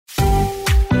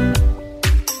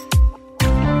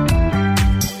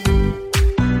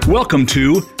Welcome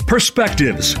to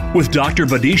Perspectives with Dr.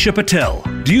 Vidisha Patel.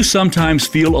 Do you sometimes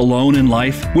feel alone in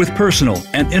life with personal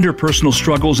and interpersonal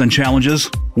struggles and challenges?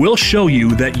 We'll show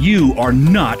you that you are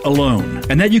not alone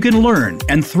and that you can learn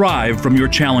and thrive from your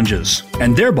challenges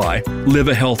and thereby live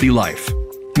a healthy life.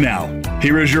 Now,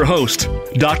 here is your host,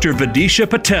 Dr. Vidisha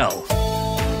Patel.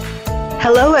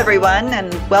 Hello, everyone,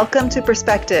 and welcome to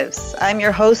Perspectives. I'm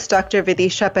your host, Dr.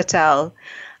 Vidisha Patel.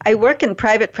 I work in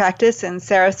private practice in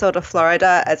Sarasota,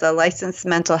 Florida as a licensed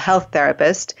mental health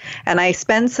therapist, and I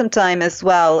spend some time as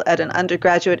well at an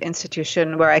undergraduate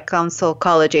institution where I counsel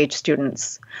college-age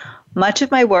students. Much of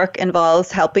my work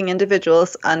involves helping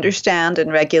individuals understand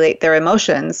and regulate their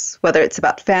emotions, whether it's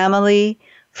about family,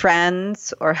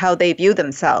 friends, or how they view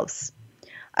themselves.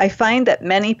 I find that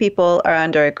many people are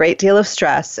under a great deal of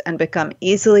stress and become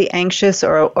easily anxious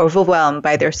or overwhelmed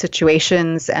by their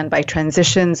situations and by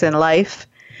transitions in life.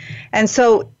 And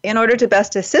so, in order to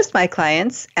best assist my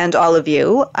clients and all of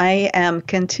you, I am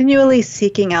continually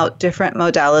seeking out different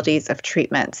modalities of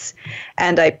treatments.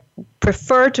 And I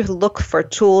prefer to look for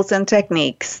tools and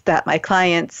techniques that my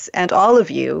clients and all of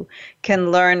you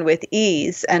can learn with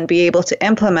ease and be able to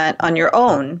implement on your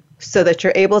own so that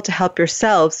you're able to help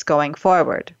yourselves going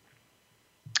forward.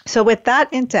 So with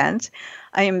that intent,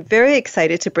 I am very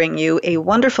excited to bring you a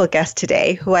wonderful guest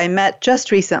today who I met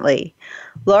just recently.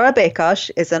 Laura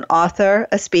Bakosh is an author,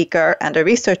 a speaker, and a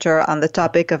researcher on the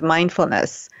topic of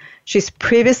mindfulness. She's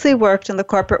previously worked in the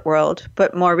corporate world,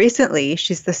 but more recently,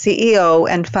 she's the CEO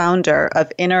and founder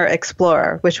of Inner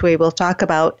Explorer, which we will talk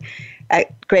about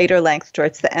at greater length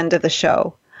towards the end of the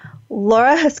show.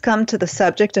 Laura has come to the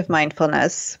subject of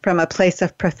mindfulness from a place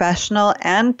of professional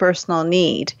and personal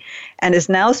need and is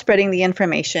now spreading the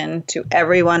information to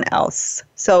everyone else.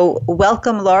 So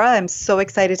welcome, Laura. I'm so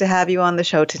excited to have you on the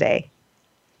show today.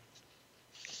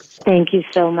 Thank you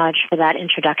so much for that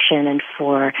introduction and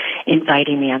for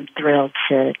inviting me. I'm thrilled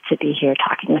to be here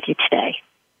talking with you today.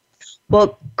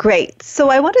 Well, great. So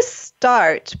I want to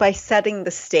start by setting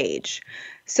the stage.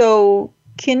 So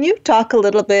can you talk a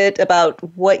little bit about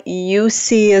what you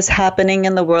see as happening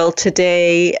in the world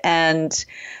today and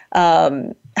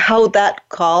how that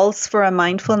calls for a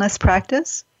mindfulness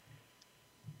practice?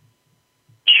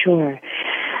 Sure.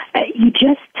 You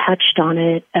just touched on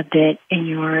it a bit in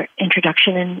your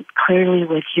introduction, and clearly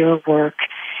with your work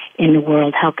in the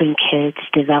world helping kids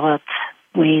develop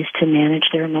ways to manage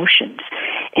their emotions.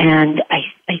 And I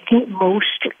think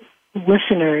most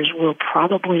listeners will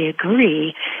probably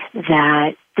agree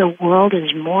that the world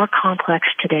is more complex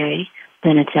today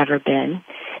than it's ever been.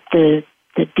 The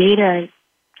data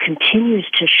continues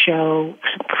to show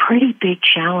some pretty big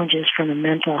challenges from a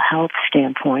mental health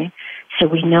standpoint. So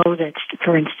we know that,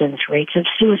 for instance, rates of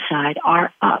suicide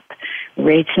are up,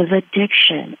 rates of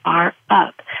addiction are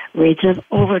up, rates of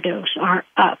overdose are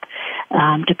up,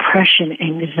 depression,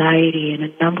 anxiety, and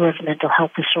a number of mental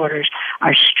health disorders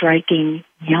are striking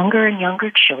younger and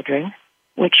younger children,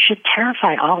 which should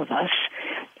terrify all of us,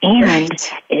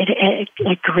 and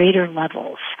at greater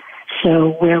levels.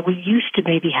 So where we used to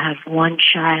maybe have one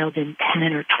child in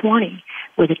 10 or 20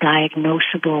 with a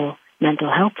diagnosable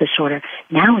mental health disorder,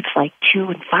 now it's like 2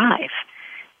 and 5.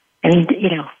 I mean,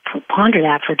 ponder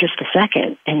that for just a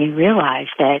second, and you realize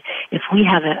that if we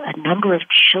have a number of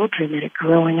children that are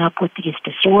growing up with these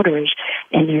disorders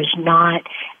and there's not,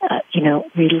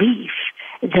 relief,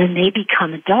 then they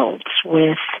become adults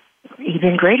with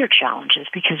even greater challenges,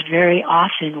 because very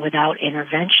often without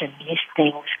intervention, these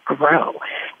things grow.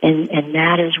 And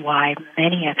that is why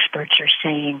many experts are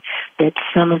saying that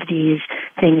some of these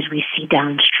things we see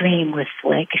downstream with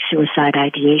like suicide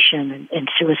ideation and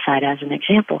suicide as an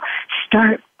example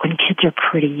start when kids are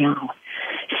pretty young.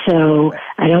 So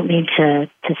I don't mean to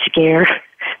scare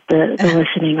the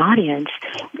listening audience,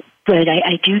 but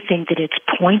I do think that it's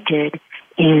pointed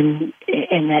in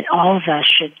that all of us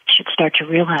should start to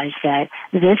realize that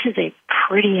this is a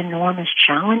pretty enormous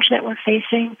challenge that we're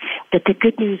facing. But the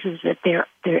good news is that there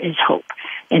is hope,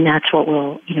 and that's what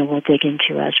we'll dig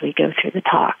into as we go through the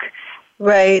talk.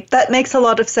 Right. That makes a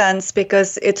lot of sense,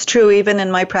 because it's true. Even in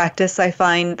my practice, I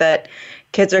find that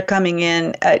kids are coming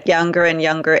in at younger and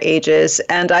younger ages,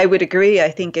 and I would agree. I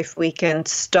think if we can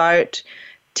start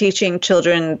teaching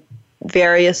children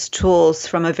various tools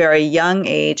from a very young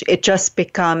age, it just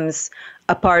becomes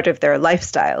a part of their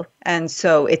lifestyle. And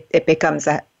so it becomes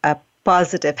a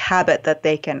positive habit that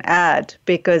they can add,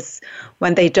 because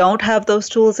when they don't have those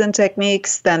tools and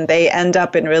techniques, then they end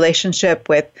up in relationship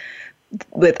with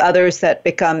others that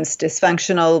becomes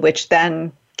dysfunctional, which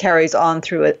then carries on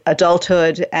through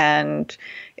adulthood, and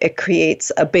it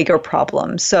creates a bigger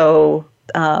problem. So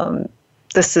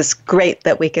this is great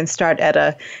that we can start at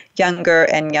a younger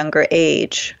and younger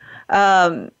age.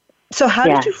 So how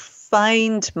did you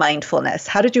find mindfulness?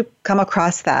 How did you come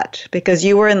across that? Because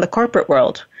you were in the corporate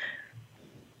world.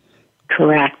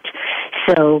 Correct.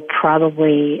 So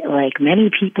probably like many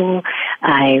people,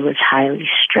 I was highly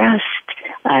stressed.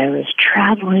 I was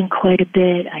traveling quite a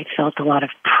bit. I felt a lot of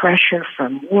pressure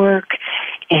from work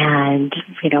and,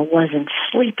 wasn't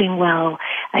sleeping well.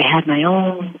 I had my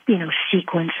own,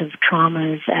 sequence of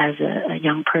traumas as a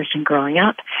young person growing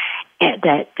up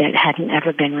that hadn't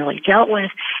ever been really dealt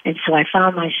with. And so I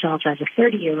found myself as a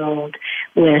 30-year-old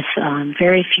with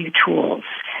very few tools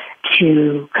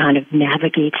to kind of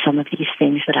navigate some of these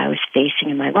things that I was facing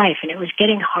in my life. And it was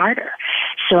getting harder.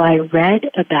 So I read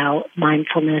about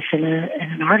mindfulness in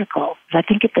an article. I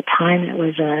think at the time it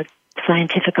was a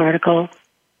scientific article.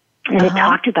 And it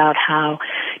talked about how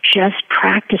just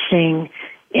practicing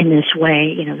in this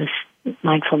way, this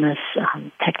mindfulness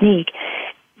technique,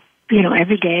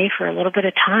 every day for a little bit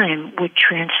of time would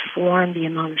transform the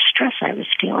amount of stress I was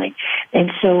feeling.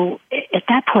 And so at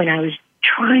that point I was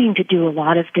trying to do a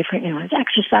lot of different, I was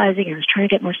exercising, I was trying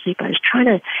to get more sleep, I was trying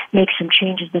to make some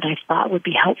changes that I thought would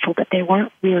be helpful, but they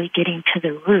weren't really getting to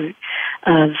the root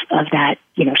of that,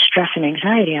 stress and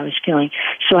anxiety I was feeling.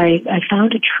 So I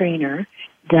found a trainer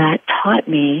that taught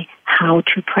me how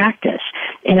to practice.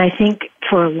 And I think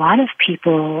for a lot of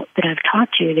people that I've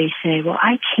talked to, they say, well,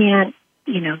 I can't,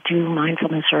 do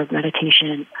mindfulness or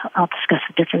meditation. I'll discuss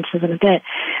the differences in a bit.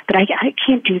 But I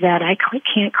can't do that. I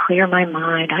can't clear my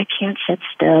mind. I can't sit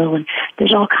still. And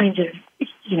there's all kinds of,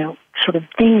 sort of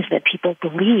things that people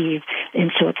believe.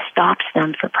 And so it stops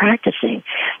them from practicing.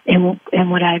 And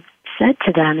what I've said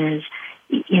to them is,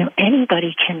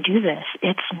 anybody can do this.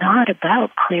 It's not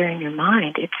about clearing your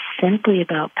mind. It's simply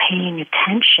about paying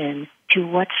attention to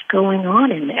what's going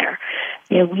on in there.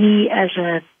 We as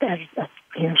a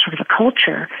sort of a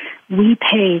culture, we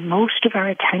pay most of our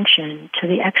attention to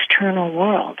the external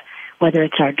world, whether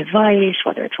it's our device,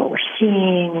 whether it's what we're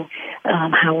seeing,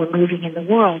 how we're moving in the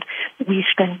world. We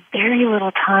spend very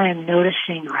little time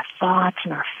noticing our thoughts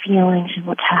and our feelings and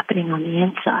what's happening on the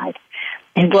inside.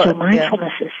 And so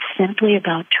mindfulness is simply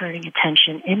about turning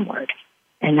attention inward.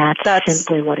 And that's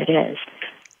simply what it is.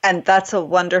 And that's a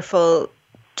wonderful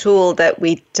tool that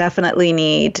we definitely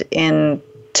need in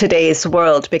today's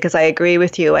world, because I agree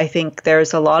with you. I think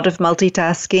there's a lot of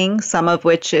multitasking, some of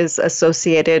which is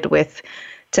associated with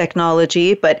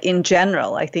technology, but in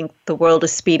general, I think the world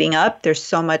is speeding up. There's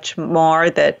so much more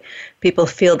that people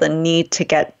feel the need to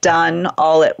get done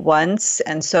all at once.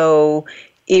 And so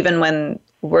even when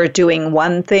we're doing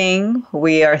one thing,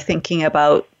 we are thinking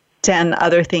about 10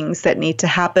 other things that need to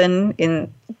happen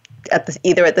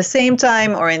either at the same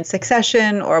time or in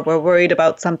succession, or we're worried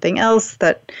about something else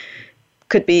that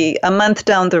could be a month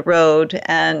down the road.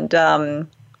 And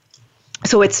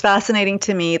so it's fascinating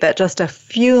to me that just a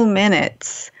few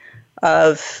minutes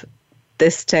of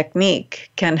this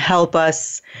technique can help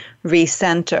us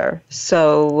recenter.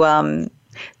 So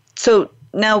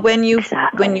now when you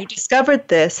discovered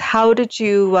this, how did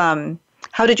you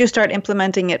start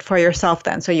implementing it for yourself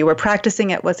then? So you were practicing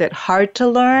it. Was it hard to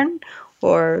learn,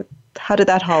 or how did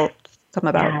that all come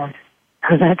about? Yeah.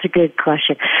 Oh, that's a good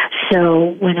question.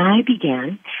 So when I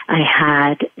began, I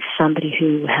had somebody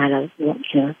who had a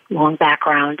long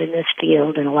background in this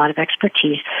field and a lot of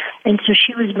expertise, and so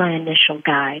she was my initial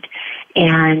guide.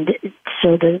 And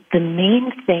so the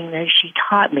main thing that she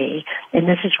taught me, and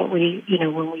this is what we,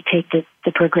 when we take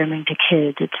the programming to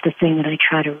kids, it's the thing that I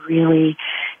try to really,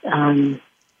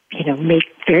 make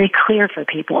very clear for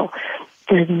people.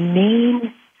 The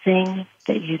main thing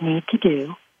that you need to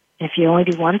do, if you only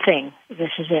do one thing,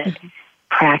 this is it. Mm-hmm.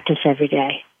 Practice every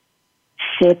day.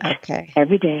 Sit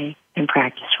every day and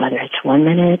practice, whether it's 1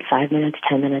 minute, 5 minutes,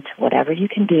 10 minutes, whatever you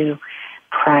can do,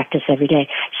 practice every day.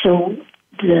 So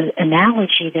the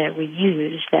analogy that we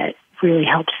use that really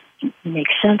helps make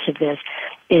sense of this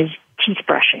is teeth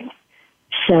brushing.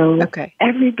 So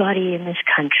everybody in this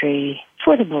country,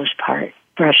 for the most part,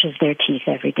 brushes their teeth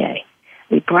every day.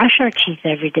 We brush our teeth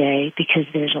every day because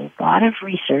there's a lot of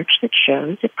research that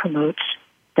shows it promotes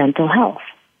dental health,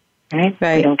 right?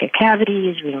 We don't get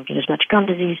cavities. We don't get as much gum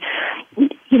disease.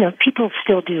 People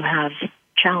still do have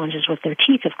challenges with their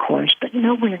teeth, of course, but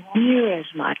nowhere near as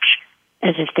much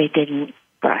as if they didn't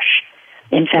brush.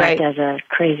 In fact, as a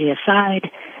crazy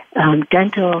aside,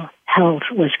 dental health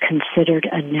was considered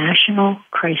a national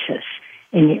crisis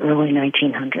in the early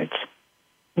 1900s.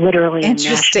 Literally a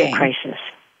national crisis.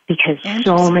 Because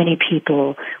so many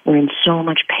people were in so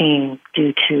much pain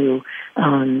due to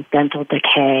dental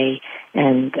decay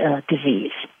and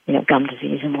disease, gum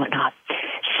disease and whatnot.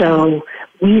 So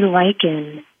we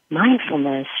liken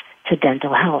mindfulness to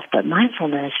dental health, but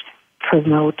mindfulness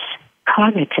promotes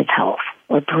cognitive health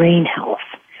or brain health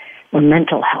or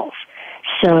mental health.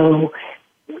 So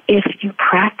if you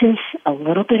practice a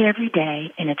little bit every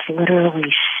day, and it's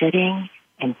literally sitting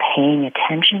and paying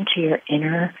attention to your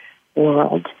inner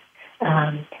world,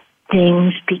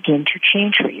 things begin to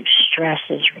change for you. Stress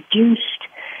is reduced,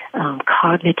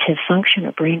 cognitive function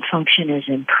or brain function is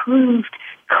improved,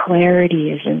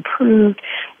 clarity is improved,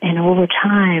 and over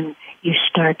time you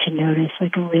start to notice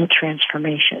like a real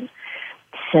transformation.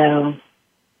 So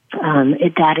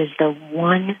that is the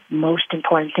one most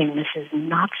important thing. This is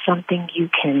not something you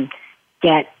can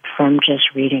get from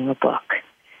just reading a book.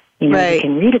 Right. You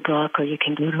can read a book or you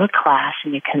can go to a class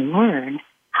and you can learn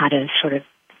how to sort of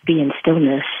be in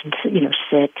stillness and,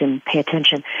 sit and pay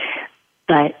attention.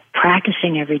 But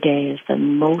practicing every day is the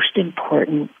most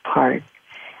important part.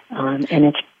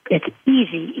 And it's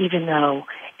easy, even though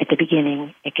at the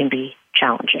beginning it can be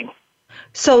challenging.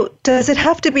 So does it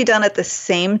have to be done at the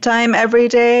same time every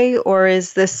day, or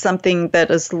is this something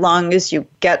that as long as you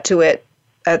get to it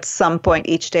at some point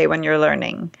each day when you're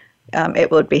learning, it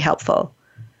would be helpful?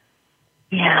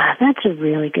 Yeah, that's a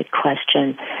really good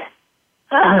question.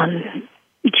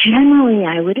 Generally,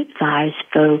 I would advise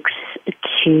folks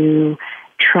to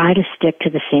try to stick to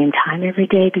the same time every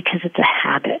day because it's a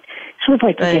habit. Sort of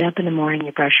like you get up in the morning,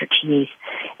 you brush your teeth.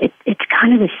 It's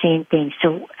kind of the same thing.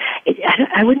 So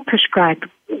I wouldn't prescribe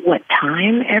what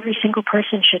time every single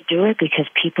person should do it because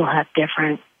people have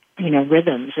different,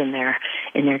 rhythms in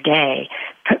their day.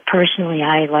 Personally,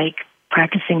 I like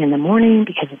practicing in the morning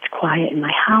because it's quiet in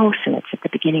my house and it's at the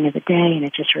beginning of the day, and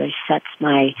it just really sets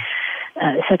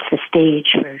the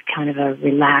stage for kind of a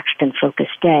relaxed and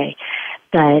focused day.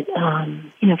 But,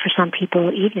 for some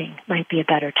people, evening might be a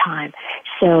better time.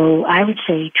 So I would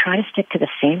say try to stick to the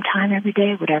same time every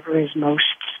day, whatever is most,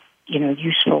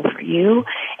 useful for you.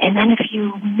 And then if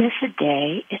you miss a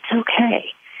day, it's okay.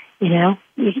 You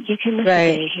can miss a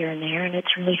day here and there, and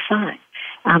it's really fine.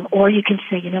 Or you can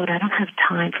say, I don't have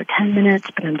time for 10 minutes,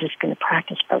 but I'm just going to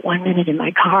practice for 1 minute in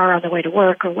my car on the way to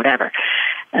work or whatever.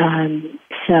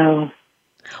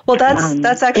 Well,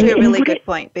 that's actually a really good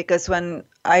point, because when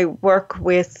I work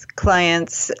with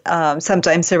clients,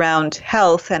 sometimes around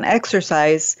health and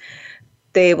exercise,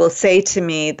 they will say to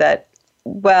me that,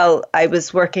 well, I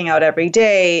was working out every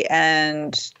day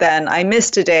and then I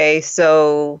missed a day,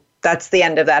 so that's the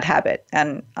end of that habit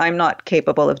and I'm not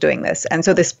capable of doing this. And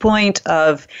so this point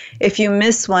of if you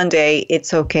miss one day,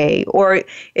 it's okay. Or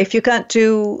if you can't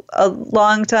do a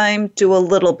long time, do a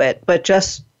little bit, but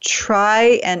just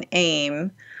try and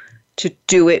aim to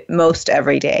do it most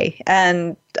every day.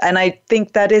 And I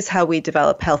think that is how we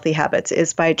develop healthy habits,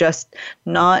 is by just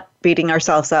not beating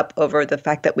ourselves up over the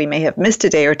fact that we may have missed a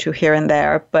day or two here and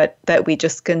there, but that we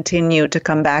just continue to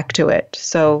come back to it.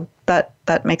 So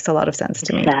that makes a lot of sense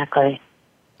to me. Exactly.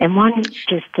 And one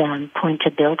just point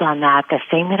to build on that, the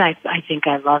thing that I think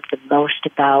I love the most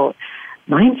about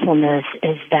mindfulness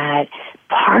is that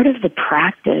part of the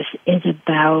practice is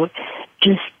about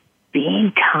just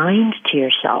being kind to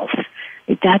yourself.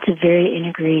 That's a very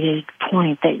integrated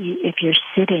point, that if you're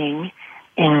sitting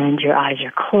and your eyes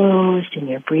are closed and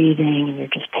you're breathing and you're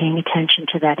just paying attention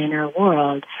to that inner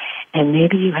world, and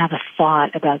maybe you have a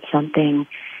thought about something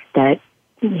that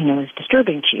is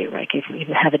disturbing to you, like if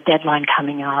you have a deadline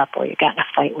coming up or you got in a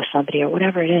fight with somebody or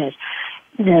whatever it is,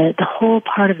 the whole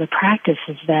part of the practice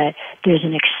is that there's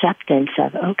an acceptance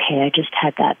of, okay, I just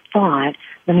had that thought,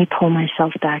 let me pull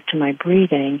myself back to my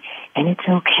breathing, and it's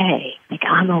okay. Like,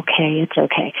 I'm okay, it's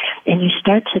okay. And you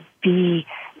start to be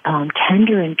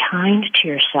tender and kind to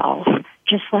yourself,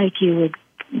 just like you would,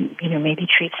 maybe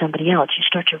treat somebody else. You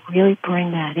start to really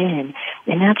bring that in,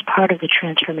 and that's part of the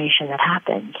transformation that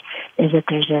happens, is that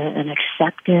there's an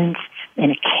acceptance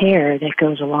and a care that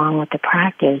goes along with the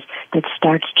practice that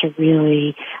starts to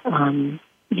really,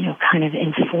 kind of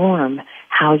inform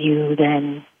how you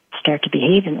then start to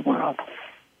behave in the world.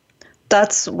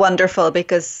 That's wonderful,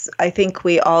 because I think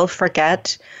we all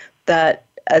forget that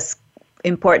as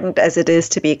important as it is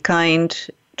to be kind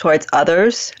towards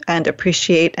others and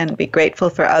appreciate and be grateful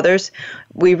for others,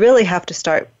 we really have to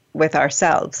start with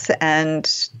ourselves. And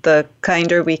the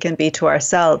kinder we can be to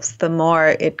ourselves, the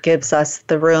more it gives us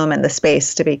the room and the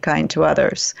space to be kind to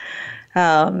others.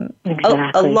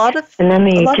 Exactly. A lot of... And let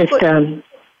me just...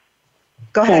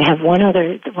 Go ahead. I have one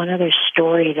other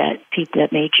story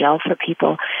that may gel for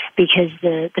people, because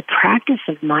the practice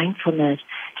of mindfulness,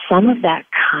 some of that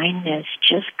kindness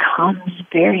just comes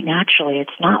very naturally.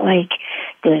 It's not like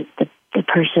the the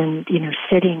person,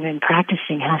 sitting and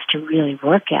practicing has to really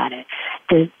work at it.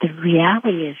 The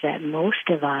reality is that most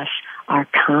of us are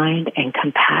kind and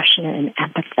compassionate and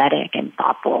empathetic and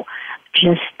thoughtful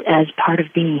just as part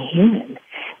of being human.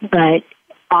 But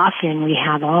often we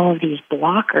have all of these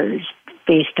blockers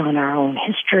based on our own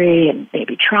history and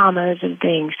maybe traumas and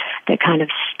things that kind of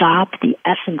stop the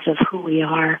essence of who we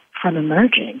are from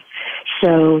emerging.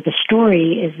 So the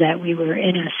story is that we were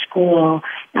in a school,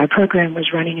 our program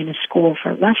was running in a school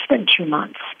for less than 2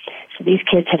 months. So these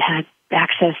kids had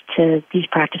access to these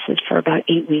practices for about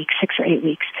 8 weeks, 6 or 8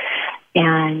 weeks.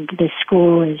 And the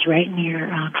school is right near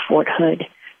Fort Hood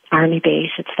Army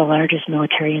base. It's the largest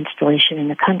military installation in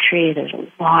the country. There's a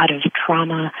lot of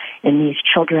trauma in these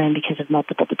children because of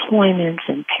multiple deployments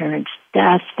and parents'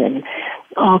 death and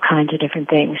all kinds of different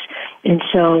things. And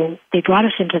so they brought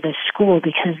us into this school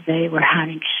because they were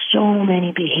having so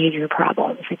many behavior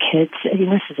problems. The kids,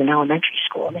 this is an elementary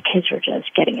school, and the kids were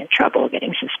just getting in trouble,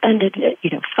 getting suspended,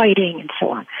 fighting and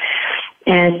so on.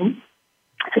 And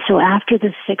so after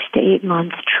the 6 to 8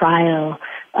 month trial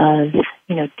of,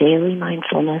 daily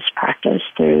mindfulness practice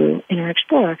through Inner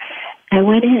Explorer, I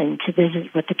went in to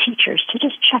visit with the teachers to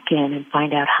just check in and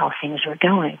find out how things were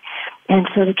going. And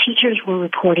so the teachers were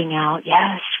reporting out,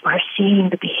 yes, we're seeing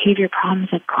the behavior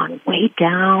problems have gone way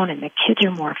down and the kids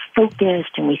are more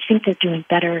focused and we think they're doing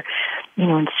better,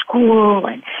 in school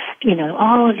and,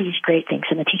 all of these great things.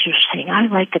 And the teachers are saying, I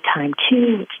like the time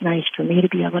too. It's nice for me to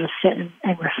be able to sit and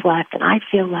reflect and I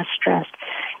feel less stressed.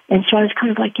 And so I was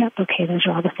kind of like, yep, okay, those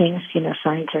are all the things,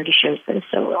 science already shows this.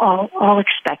 So all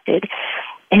expected.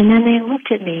 And then they looked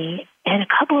at me, and a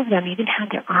couple of them even had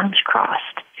their arms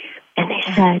crossed. And they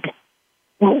said,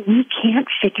 what we can't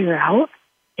figure out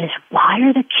is why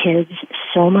are the kids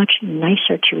so much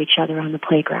nicer to each other on the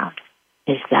playground?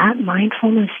 Is that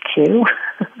mindfulness too?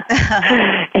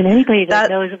 And anybody that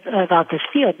knows about this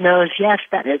field knows, yes,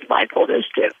 that is mindfulness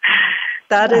too.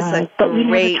 That is a but we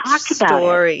great never talked about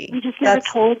story. It. We just never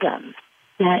told them.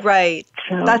 Right.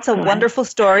 So, that's a wonderful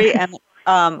story. And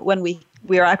when we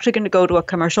are actually going to go to a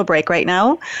commercial break right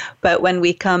now, but when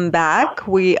we come back,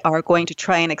 we are going to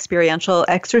try an experiential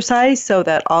exercise so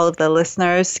that all of the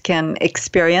listeners can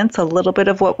experience a little bit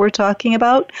of what we're talking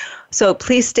about. So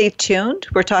please stay tuned.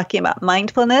 We're talking about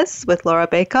mindfulness with Laura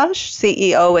Bakosh,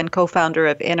 CEO and co-founder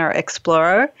of Inner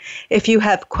Explorer. If you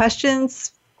have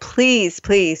questions, please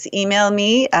email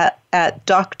me at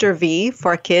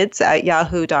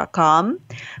drv4kids@yahoo.com.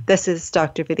 This is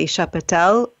Dr. Vidisha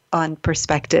Patel on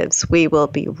Perspectives. We will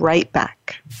be right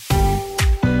back.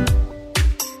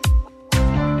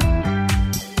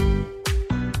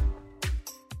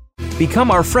 Become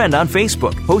our friend on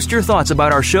Facebook. Post your thoughts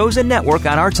about our shows and network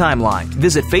on our timeline.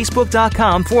 Visit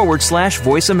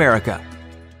facebook.com/Voice America.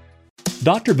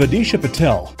 Dr. Vidisha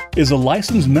Patel is a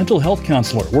licensed mental health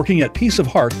counselor working at Peace of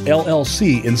Heart,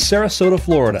 LLC in Sarasota,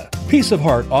 Florida. Peace of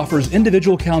Heart offers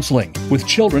individual counseling with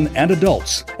children and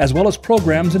adults, as well as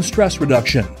programs in stress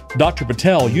reduction. Dr.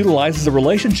 Patel utilizes a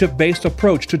relationship-based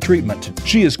approach to treatment.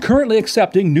 She is currently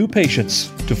accepting new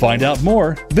patients. To find out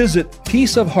more, visit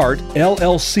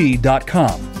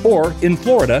peaceofheartllc.com or in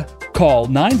Florida, call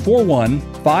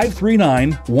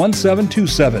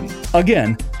 941-539-1727.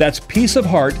 Again, that's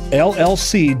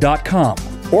peaceofheartllc.com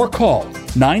or call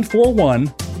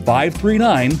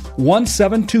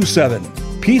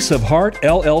 941-539-1727. Peace of Heart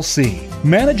LLC,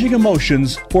 managing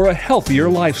emotions for a healthier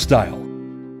lifestyle.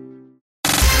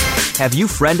 Have you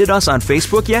friended us on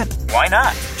Facebook yet? Why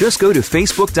not? Just go to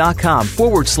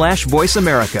facebook.com/Voice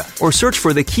America or search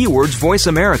for the keywords Voice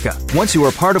America. Once you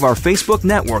are part of our Facebook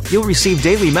network, you'll receive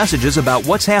daily messages about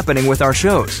what's happening with our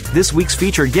shows, this week's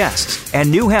featured guests,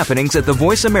 and new happenings at the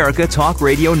Voice America Talk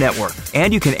Radio Network.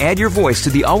 And you can add your voice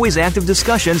to the always active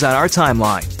discussions on our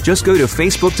timeline. Just go to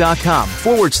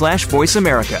facebook.com/Voice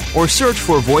America or search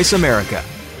for Voice America.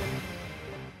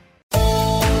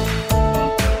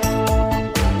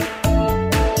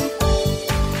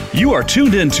 You are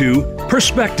tuned into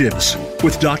Perspectives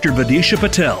with Dr. Vidisha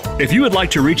Patel. If you would like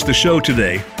to reach the show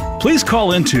today, please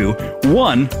call into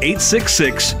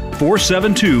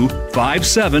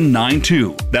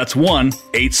 1-866-472-5792. That's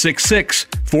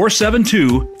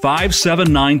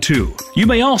 1-866-472-5792. You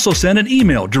may also send an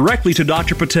email directly to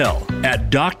Dr. Patel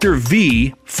at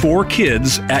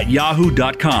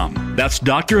drv4kids@yahoo.com. That's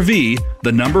Dr. V,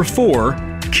 the number 4,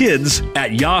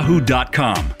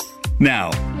 kids@yahoo.com. Now,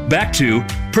 back to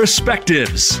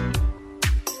Perspectives.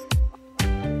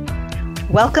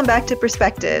 Welcome back to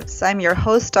Perspectives. I'm your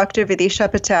host, Dr.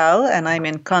 Vidisha Patel, and I'm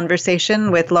in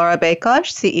conversation with Laura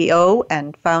Bakosh, CEO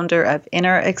and founder of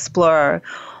Inner Explorer.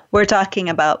 we're talking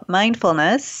about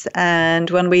mindfulness. And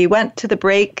when we went to the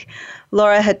break,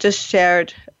 Laura had just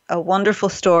shared a wonderful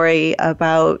story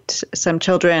about some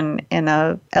children in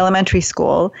a elementary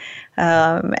school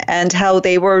and how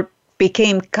they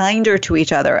became kinder to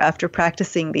each other after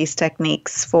practicing these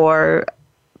techniques for,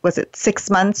 was it 6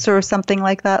 months or something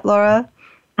like that, Laura?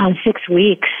 6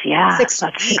 weeks, yeah. 6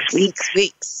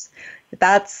 weeks.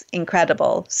 That's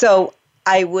incredible. So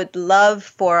I would love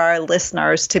for our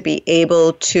listeners to be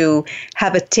able to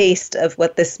have a taste of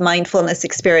what this mindfulness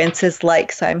experience is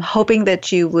like. So I'm hoping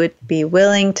that you would be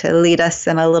willing to lead us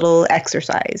in a little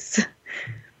exercise.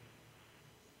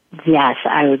 Yes,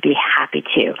 I would be happy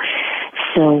to.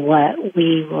 So what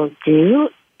we will do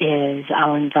is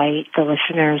I'll invite the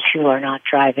listeners who are not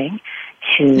driving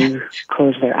to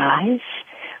close their eyes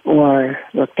or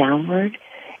look downward.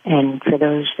 And for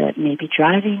those that may be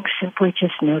driving, simply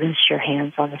just notice your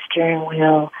hands on the steering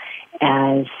wheel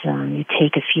as you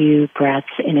take a few breaths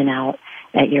in and out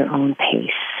at your own pace.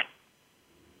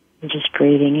 And just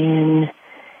breathing in,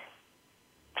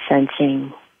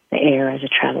 sensing the air as it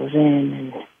travels in,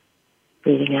 and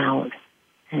breathing out,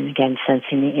 and again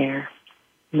sensing the air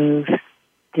move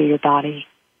through your body.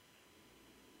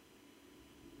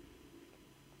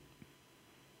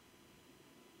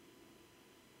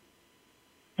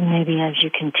 And maybe as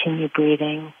you continue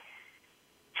breathing,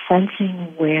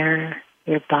 sensing where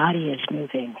your body is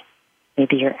moving.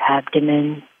 Maybe your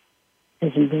abdomen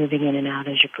is moving in and out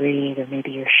as you breathe, or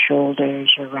maybe your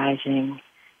shoulders are rising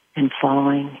and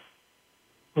falling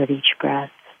with each breath.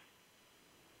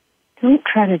 Don't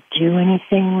try to do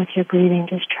anything with your breathing.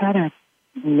 Just try to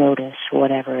notice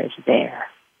whatever is there.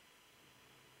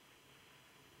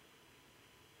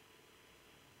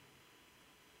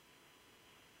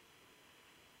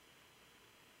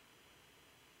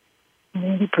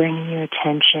 Maybe bringing your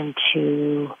attention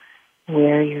to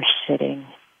where you're sitting.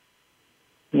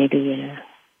 Maybe in a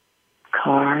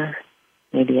car,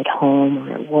 maybe at home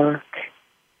or at work.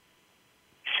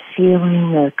 Just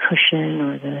feeling the cushion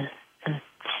or the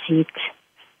seat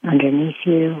underneath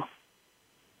you.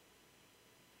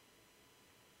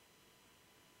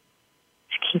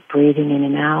 Just keep breathing in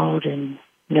and out and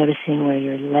noticing where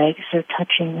your legs are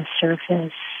touching the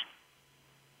surface.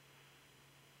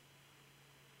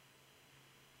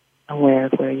 Aware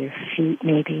of where your feet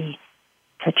may be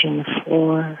touching the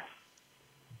floor.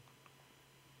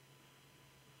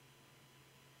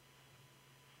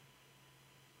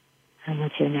 And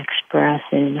with your next breath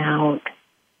in and out,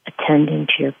 attending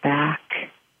to your back.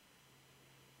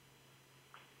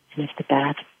 And if the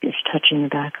back is touching the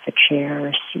back of a chair or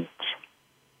a seat,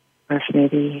 or if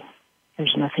maybe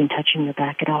there's nothing touching the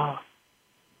back at all.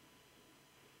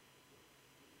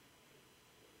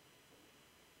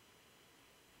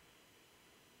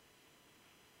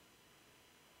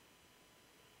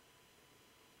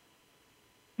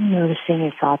 Noticing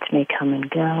your thoughts may come and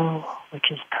go,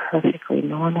 which is perfectly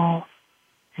normal.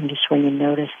 And just when you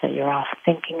notice that you're off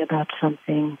thinking about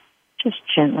something, just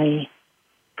gently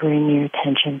bring your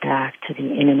attention back to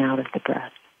the in and out of the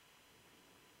breath.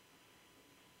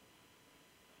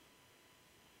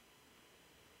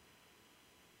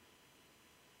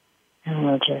 And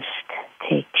we'll just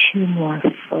take 2 more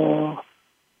full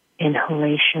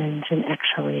inhalations and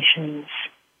exhalations.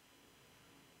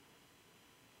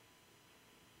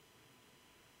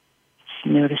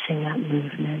 Noticing that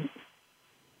movement.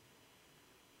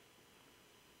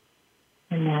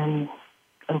 And then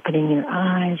opening your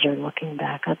eyes or looking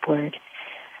back upward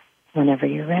whenever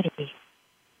you're ready.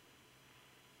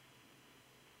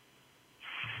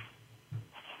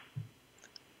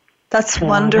 That's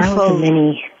wonderful.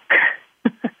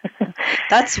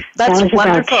 That's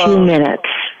wonderful. About 2 minutes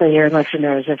for your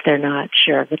listeners if they're not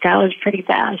sure, but that was pretty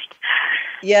fast.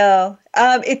 Yeah,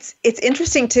 it's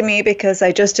interesting to me because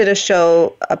I just did a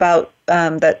show about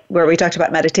that where we talked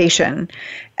about meditation,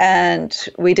 and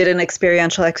we did an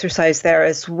experiential exercise there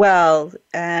as well.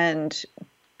 And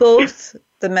both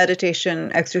the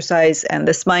meditation exercise and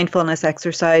this mindfulness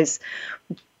exercise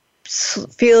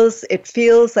feels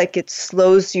like it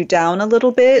slows you down a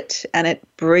little bit, and it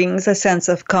brings a sense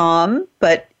of calm,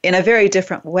 but in a very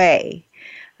different way.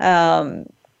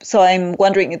 So I'm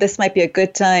wondering, this might be a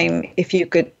good time if you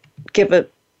could give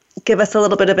us a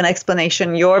little bit of an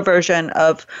explanation, your version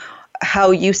of how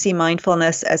you see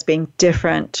mindfulness as being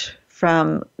different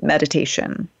from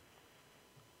meditation.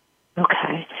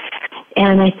 Okay.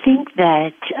 And I think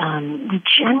that we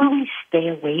generally stay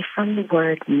away from the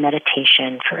word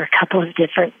meditation for a couple of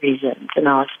different reasons, and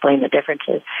I'll explain the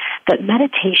differences. But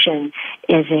meditation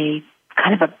is a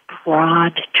kind of a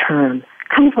broad term,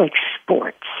 kind of like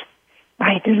sports.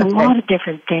 right? There's a lot of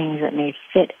different things that may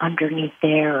fit underneath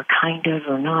there, or kind of,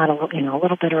 or not, a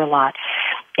little bit or a lot.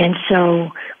 And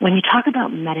so when you talk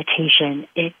about meditation,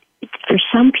 for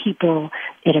some people,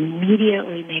 it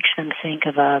immediately makes them think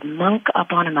of a monk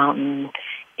up on a mountain,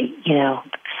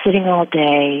 sitting all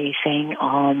day saying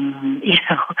and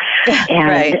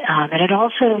and it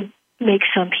also makes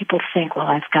some people think, well,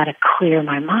 I've got to clear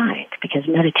my mind, because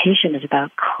meditation is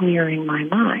about clearing my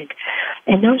mind.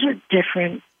 And those are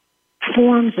different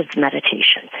forms of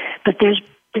meditation, but there's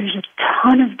a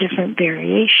ton of different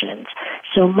variations.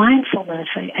 So mindfulness,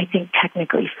 I think,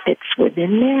 technically fits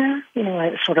within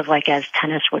there, sort of like as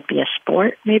tennis would be a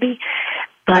sport, maybe.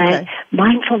 But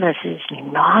mindfulness is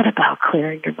not about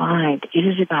clearing your mind. It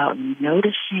is about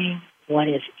noticing what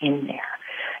is in there.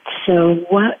 So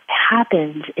what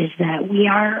happens is that we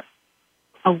are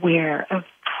aware of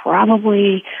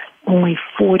probably only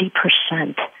 40%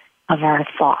 of our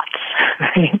thoughts,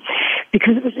 right?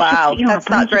 Because it was that's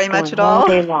not very much at all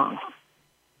day long.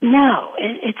 No,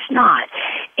 it's not.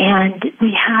 And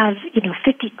we have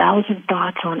 50,000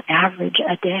 thoughts on average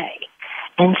a day.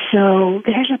 And so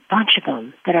there's a bunch of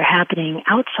them that are happening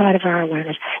outside of our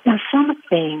awareness. Now, some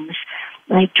things,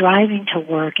 like driving to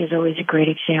work, is always a great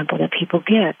example that people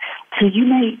give. So you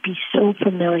may be so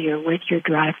familiar with your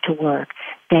drive to work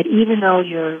that even though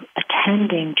you're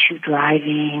attending to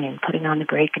driving and putting on the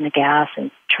brake and the gas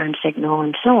and turn signal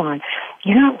and so on,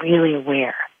 you're not really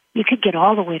aware. You could get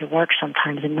all the way to work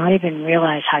sometimes and not even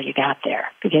realize how you got there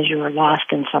because you were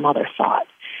lost in some other thought,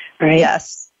 right?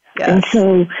 Yes. And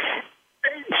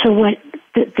so what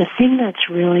the thing that's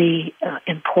really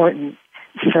important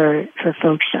for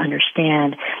folks to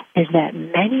understand is that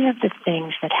many of the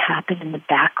things that happen in the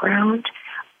background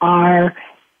are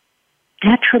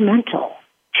detrimental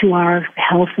to our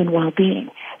health and well-being.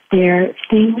 They're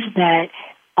things that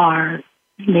are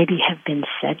maybe have been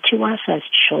said to us as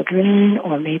children,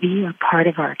 or maybe a part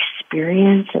of our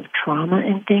experience of trauma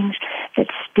and things that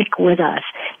stick with us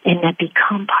and that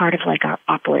become part of like our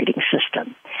operating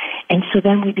system. And so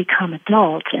then we become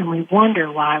adults and we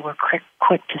wonder why we're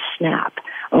quick to snap,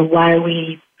 or why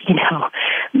we,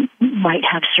 might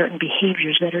have certain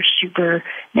behaviors that are super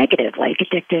negative, like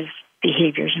addictive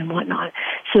behaviors and whatnot.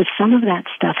 So some of that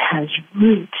stuff has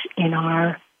roots in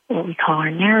what we call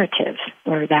our narrative,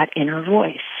 or that inner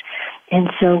voice. And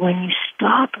so when you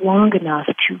stop long enough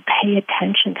to pay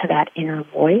attention to that inner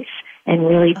voice and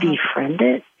really befriend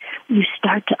it, you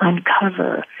start to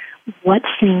uncover what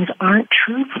things aren't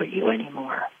true for you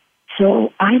anymore.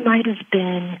 So I might have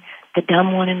been the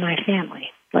dumb one in my family,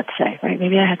 let's say, right?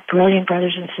 Maybe I had brilliant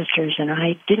brothers and sisters and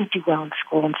I didn't do well in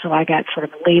school, and so I got sort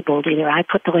of labeled. Either I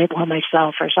put the label on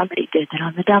myself or somebody did that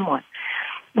I'm the dumb one.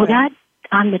 Well, that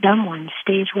I'm the dumb one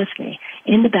stays with me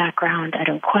in the background. I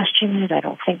don't question it. I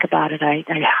don't think about it. I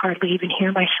hardly even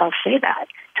hear myself say that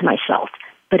to myself,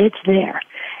 but it's there.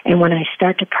 And when I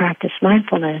start to practice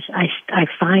mindfulness, I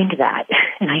find that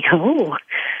and I go, oh,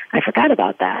 I forgot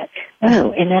about that.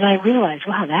 Oh, and then I realize,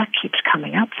 wow, that keeps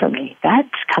coming up for me. That's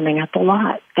coming up a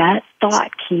lot. That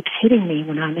thought keeps hitting me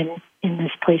when I'm in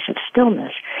this place of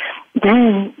stillness.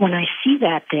 Then when I see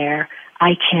that there,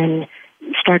 I can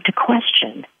start to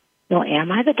question, well,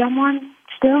 am I the dumb one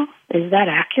still? Is that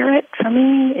accurate for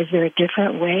me? Is there a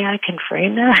different way I can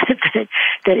frame that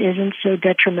that isn't so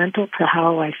detrimental to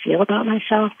how I feel about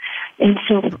myself? And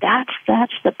so that's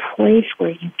the place where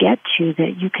you get to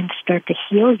that you can start to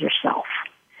heal yourself.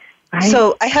 Right?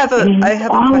 So I have a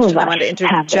question I want to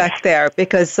interject there,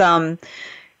 because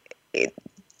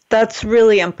that's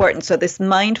really important. So this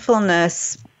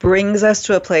mindfulness brings us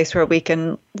to a place where we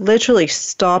can literally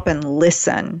stop and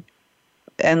listen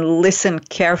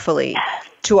carefully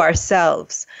to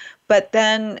ourselves. But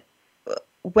then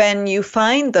when you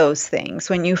find those things,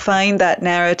 when you find that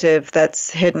narrative that's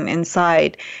hidden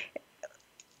inside,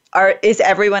 is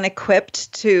everyone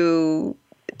equipped to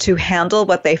handle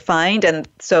what they find? And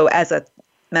so as a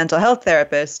mental health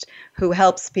therapist who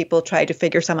helps people try to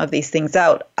figure some of these things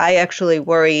out, I actually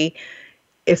worry,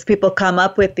 if people come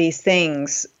up with these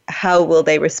things, how will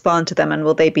they respond to them and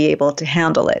will they be able to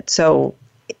handle it? So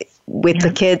with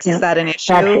the kids, is that an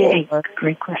issue? That's a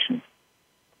great question.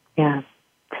 Yeah,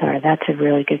 sorry, that's a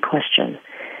really good question.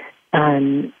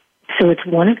 So it's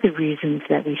one of the reasons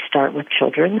that we start with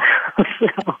children,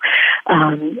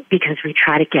 because we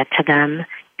try to get to them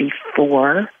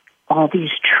before all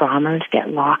these traumas get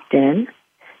locked in,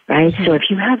 right? Mm-hmm. So if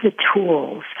you have the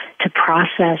tools to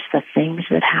process the things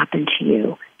that happen to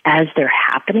you as they're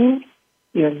happening,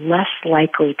 you're less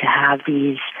likely to have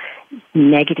these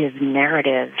negative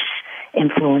narratives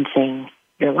influencing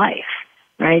your life,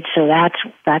 right? So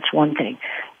that's one thing.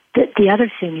 The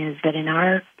other thing is that in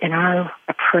our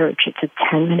approach, it's a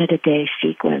 10-minute-a-day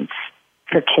sequence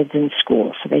for kids in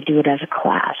school. So they do it as a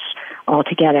class all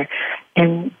together.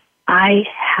 And I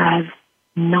have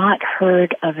not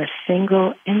heard of a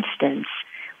single instance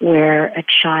where a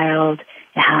child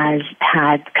has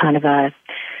had kind of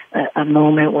a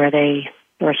moment where they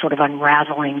were sort of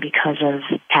unraveling because of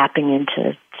tapping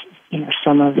into,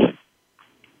 some of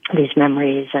these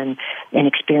memories and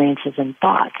experiences and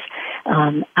thoughts.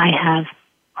 I have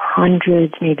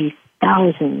hundreds, maybe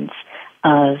thousands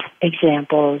of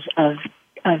examples of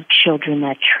children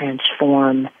that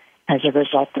transform as a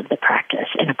result of the practice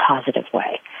in a positive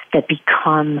way, that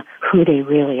become who they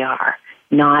really are,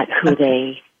 not who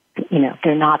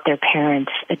they're not their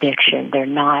parents' addiction. They're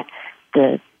not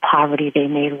the poverty they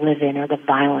may live in or the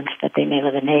violence that they may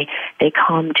live in. They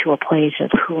come to a place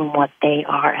of who and what they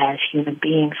are as human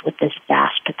beings with this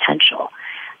vast potential.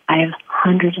 I have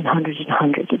hundreds and hundreds and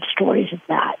hundreds of stories of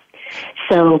that.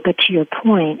 So, but to your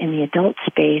point, in the adult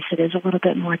space, it is a little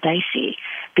bit more dicey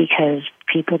because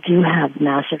people do have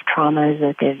massive traumas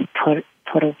that they've put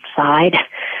aside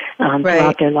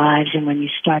throughout their lives. And when you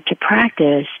start to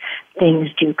practice, things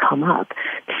do come up.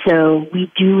 So we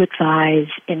do advise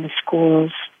in the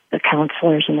schools, the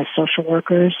counselors and the social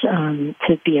workers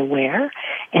to be aware.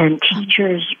 And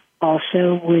teachers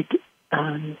also would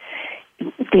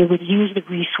use the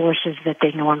resources that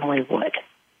they normally would.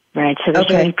 Right, so there's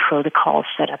many protocols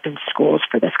set up in schools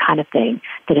for this kind of thing,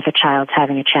 that if a child's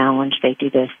having a challenge, they do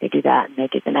this, they do that, and they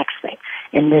do the next thing.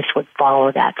 And this would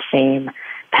follow that same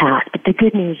path. But the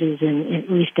good news is,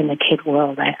 at least in the kid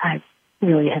world, I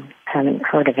really haven't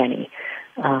heard of any.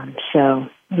 So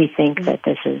we think that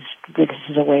this is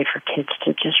a way for kids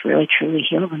to just really, truly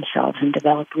heal themselves and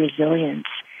develop resilience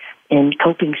and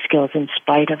coping skills in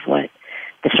spite of what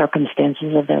the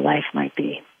circumstances of their life might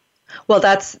be. Well,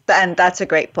 that's a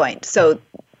great point. So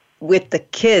with the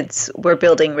kids, we're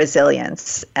building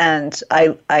resilience. And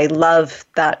I love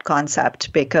that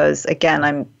concept because, again,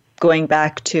 I'm going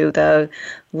back to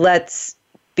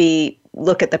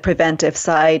look at the preventive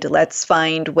side. Let's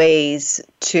find ways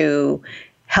to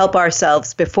help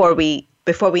ourselves before we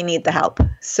need the help.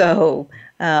 So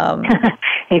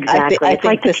exactly. It's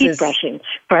like the teeth brushing.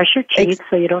 Brush your teeth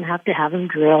so you don't have to have them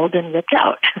drilled and ripped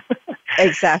out.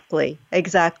 Exactly.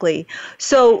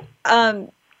 So,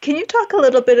 can you talk a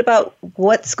little bit about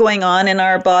what's going on in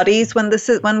our bodies when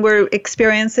we're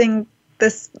experiencing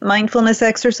this mindfulness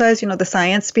exercise? The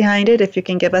science behind it. If you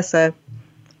can give us a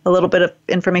little bit of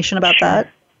information about that.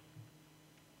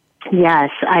 Yes,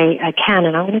 I can,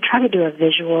 and I'm going to try to do a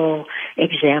visual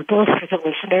example for the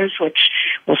listeners, which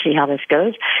we'll see how this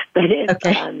goes. But if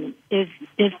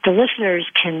the listeners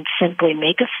can simply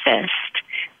make a fist,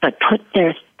 but put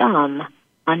their thumb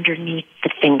underneath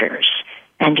the fingers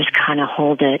and just kind of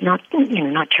hold it, not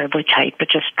terribly tight, but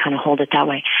just kind of hold it that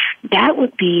way. That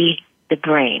would be the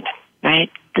brain,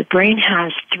 right? The brain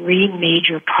has three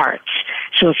major parts.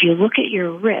 So if you look at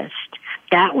your wrist,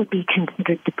 that would be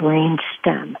considered the brain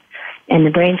stem. And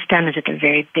the brain stem is at the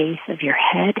very base of your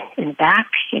head in the back.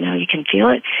 You can feel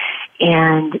it.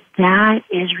 And that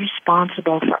is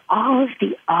responsible for all of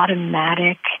the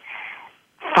automatic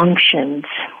functions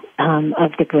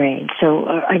of the brain.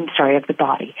 Of the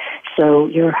body. So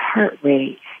your heart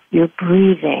rate, your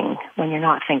breathing when you're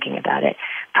not thinking about it,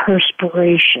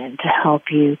 perspiration to help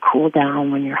you cool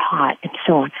down when you're hot, and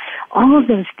so on. All of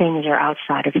those things are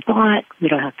outside of thought. We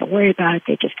don't have to worry about it.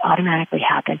 They just automatically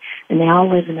happen, and they all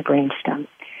live in the brainstem.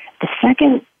 The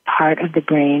second part of the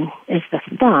brain is the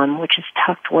thumb, which is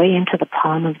tucked way into the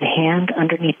palm of the hand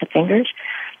underneath the fingers.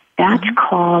 That's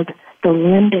called the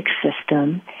limbic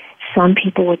system. Some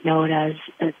people would know it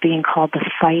as being called the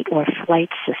fight or flight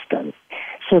system.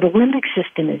 So the limbic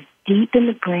system is deep in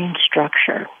the brain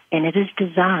structure, and it is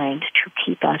designed to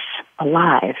keep us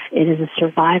alive. It is a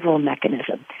survival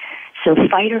mechanism. So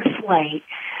fight or flight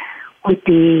would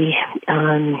be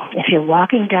if you're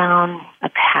walking down a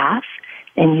path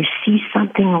and you see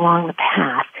something along the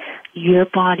path, your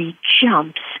body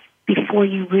jumps before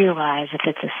you realize if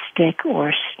it's a stick or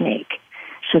a snake.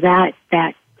 So that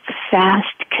fast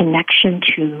connection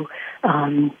to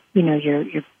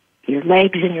your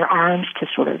legs and your arms to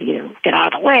sort of get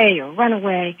out of the way or run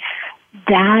away,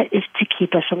 that is to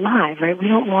keep us alive, right? We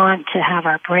don't want to have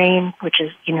our brain, which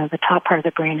is, the top part of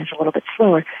the brain is a little bit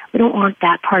slower. We don't want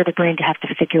that part of the brain to have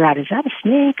to figure out, is that a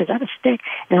snake? Is that a stick?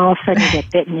 And all of a sudden you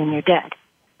get bitten and you're dead,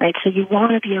 right? So you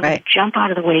want to be able to jump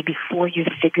out of the way before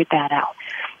you've figured that out.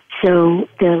 So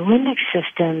the limbic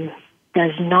system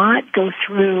does not go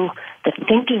through the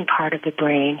thinking part of the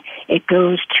brain. It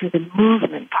goes to the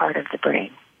movement part of the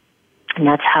brain. And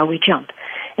that's how we jump.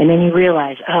 And then you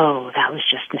realize, oh, that was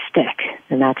just a stick,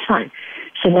 and that's fine.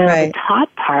 So now the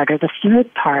top part, or the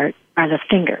third part, are the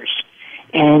fingers.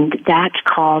 And that's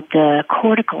called the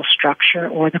cortical structure,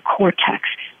 or the cortex.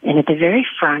 And at the very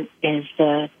front is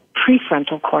the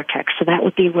prefrontal cortex. So that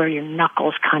would be where your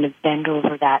knuckles kind of bend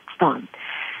over that thumb.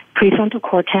 Prefrontal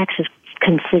cortex is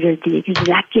considered the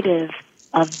executive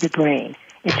of the brain.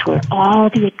 It's where all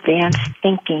the advanced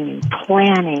thinking and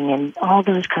planning and all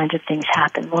those kinds of things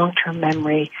happen, long-term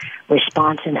memory,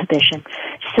 response inhibition.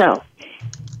 So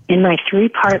in my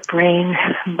 3-part brain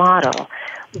model,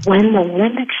 when the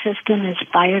limbic system is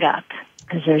fired up,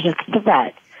 because there's a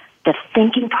threat, the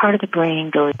thinking part of the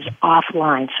brain goes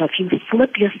offline. So if you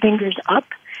flip your fingers up,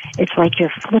 it's like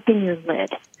you're flipping your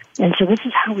lid. And so this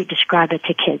is how we describe it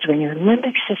to kids. When your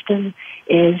limbic system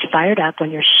is fired up,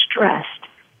 when you're stressed,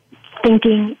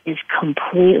 thinking is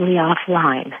completely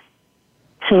offline.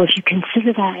 So if you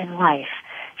consider that in life,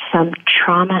 some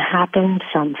trauma happens,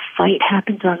 some fight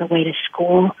happens on the way to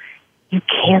school, you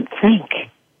can't think.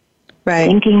 Right.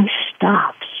 Thinking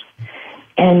stops.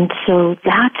 And so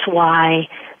that's why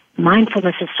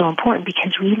mindfulness is so important,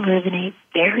 because we live in a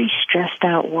very stressed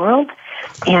out world,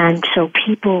 and so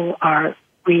people are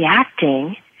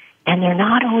reacting and they're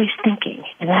not always thinking,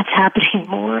 and that's happening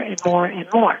more and more and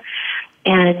more.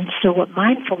 And so what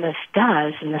mindfulness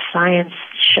does, and the science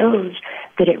shows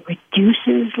that it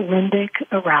reduces limbic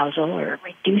arousal, or it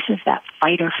reduces that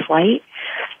fight or flight,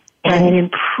 and it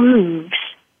improves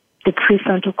the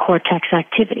prefrontal cortex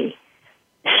activity.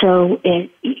 So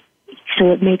it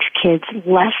makes kids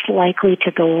less likely to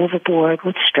go overboard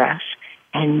with stress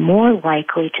and more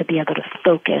likely to be able to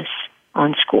focus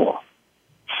on school.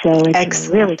 So it's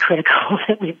really critical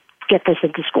that we get this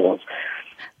into schools.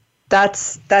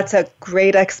 That's a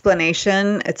great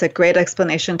explanation. It's a great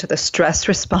explanation to the stress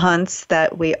response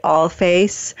that we all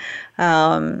face.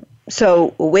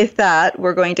 So with that,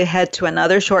 we're going to head to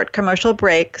another short commercial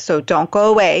break, so don't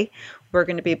go away. We're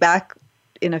going to be back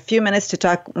in a few minutes to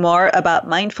talk more about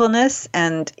mindfulness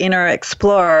and Inner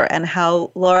Explorer and how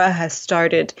Laura has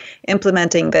started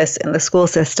implementing this in the school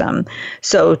system.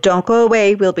 So don't go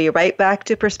away. We'll be right back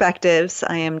to Perspectives.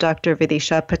 I am Dr.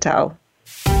 Vidisha Patel.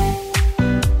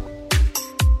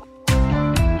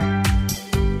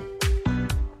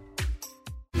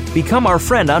 Become our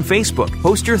friend on Facebook.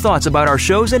 Post your thoughts about our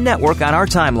shows and network on our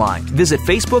timeline. Visit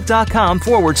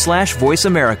facebook.com/Voice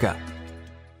America.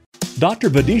 Dr.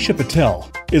 Vidisha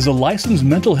Patel is a licensed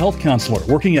mental health counselor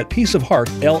working at Peace of Heart,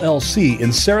 LLC in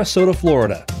Sarasota,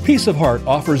 Florida. Peace of Heart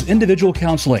offers individual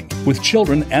counseling with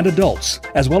children and adults,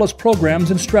 as well as programs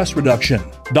in stress reduction.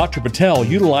 Dr. Patel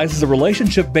utilizes a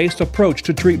relationship-based approach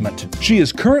to treatment. She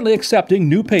is currently accepting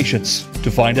new patients.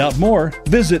 To find out more,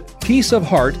 visit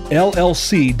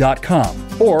peaceofheartllc.com,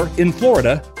 or in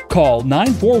Florida, call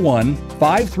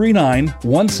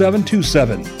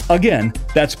 941-539-1727. Again,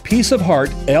 that's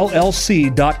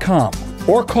peaceofheartllc.com,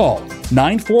 or call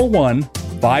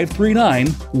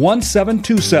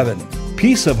 941-539-1727.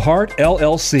 Peace of Heart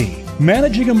LLC,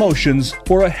 managing emotions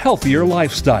for a healthier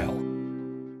lifestyle.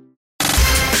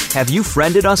 Have you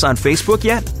friended us on Facebook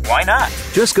yet? Why not?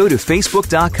 Just go to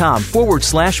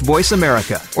facebook.com/Voice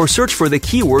America or search for the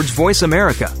keywords Voice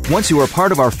America. Once you are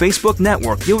part of our Facebook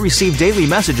network, you'll receive daily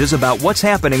messages about what's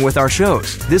happening with our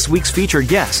shows, this week's featured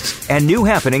guests, and new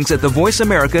happenings at the Voice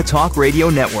America Talk Radio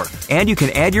Network. And you can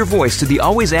add your voice to the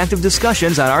always active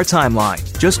discussions on our timeline.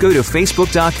 Just go to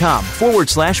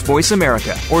facebook.com/Voice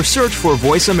America or search for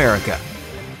Voice America.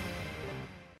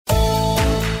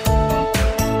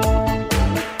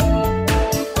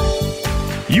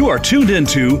 You are tuned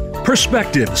into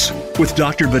Perspectives with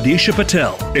Dr. Vidisha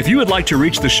Patel. If you would like to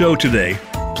reach the show today,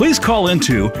 please call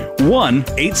into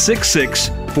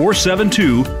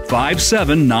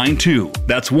 1-866-472-5792.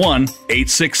 That's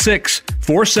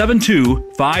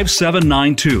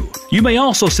 1-866-472-5792. You may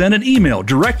also send an email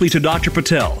directly to Dr.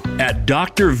 Patel at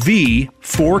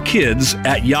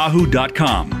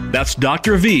drv4kids@yahoo.com. That's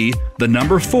Dr. V, the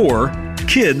number 4,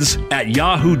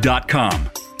 kids@yahoo.com.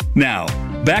 Now,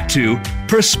 back to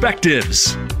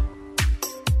Perspectives.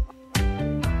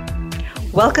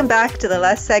 Welcome back to the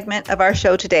last segment of our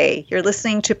show today. You're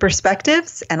listening to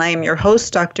Perspectives, and I am your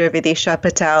host, Dr. Vidisha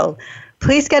Patel.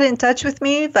 Please get in touch with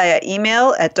me via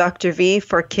email at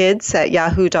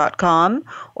drv4kids@yahoo.com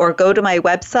or go to my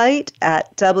website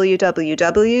at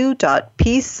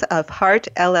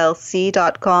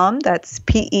www.peaceofheartllc.com. That's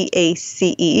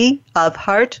PEACE of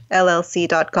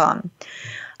heartllc.com.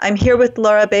 I'm here with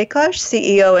Laura Bakosh,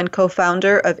 CEO and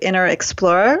co-founder of Inner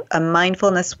Explorer, a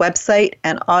mindfulness website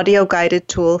and audio-guided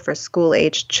tool for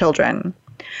school-aged children.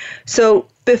 So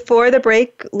before the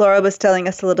break, Laura was telling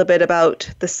us a little bit about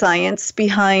the science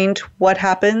behind what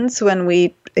happens when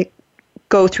we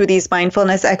go through these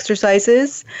mindfulness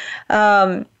exercises.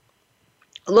 Laura,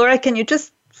 can you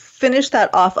just finish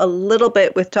that off a little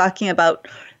bit with talking about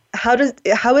how is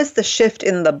the shift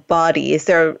in the body? Is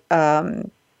there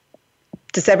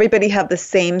does everybody have the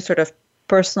same sort of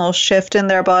personal shift in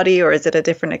their body, or is it a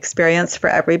different experience for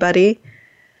everybody?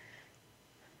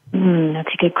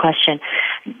 That's a good question.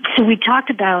 So we talked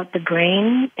about the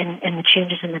brain and the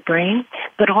changes in the brain,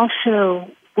 but also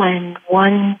when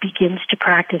one begins to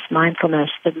practice mindfulness,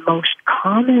 the most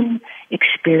common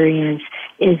experience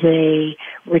is a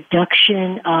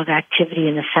reduction of activity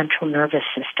in the central nervous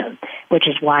system, which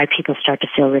is why people start to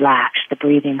feel relaxed. The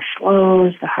breathing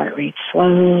slows, the heart rate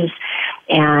slows,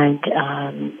 and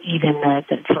even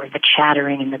the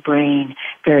chattering in the brain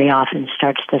very often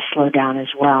starts to slow down as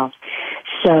well.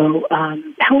 So,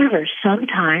 however,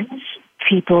 sometimes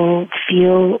people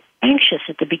feel anxious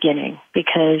at the beginning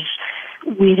because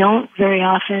we don't very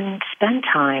often spend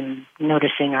time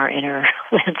noticing our inner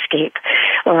landscape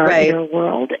or our inner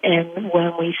world. And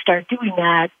when we start doing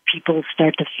that, people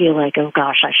start to feel like, oh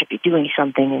gosh, I should be doing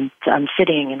something, and I'm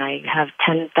sitting and I have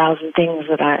 10,000 things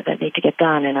that need to get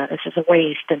done, and this is a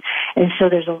waste. And so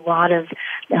there's a lot of,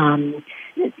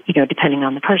 depending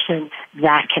on the person,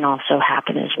 that can also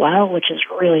happen as well, which is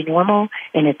really normal,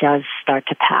 and it does start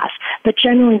to pass. But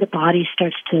generally the body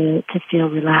starts to feel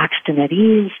relaxed and at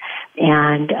ease,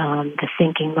 and the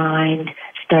thinking mind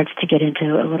starts to get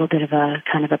into a little bit of a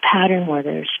kind of a pattern where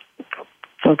there's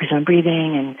focus on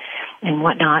breathing and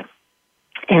whatnot.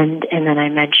 And then I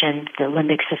mentioned the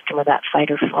limbic system of that fight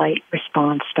or flight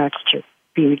response starts to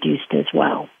be reduced as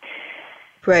well.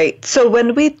 Right. So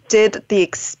when we did the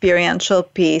experiential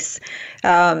piece,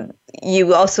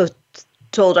 you also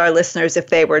told our listeners if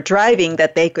they were driving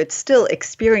that they could still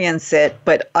experience it,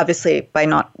 but obviously by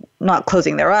not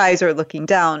closing their eyes or looking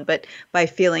down, but by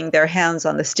feeling their hands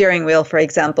on the steering wheel, for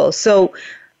example. So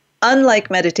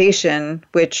unlike meditation,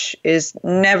 which is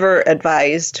never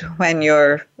advised when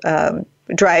you're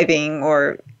driving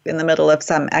or in the middle of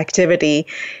some activity,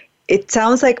 it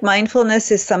sounds like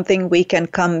mindfulness is something we can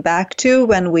come back to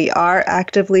when we are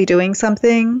actively doing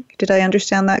something. Did I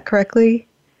understand that correctly?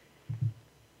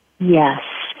 Yes.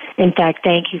 In fact,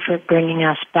 thank you for bringing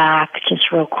us back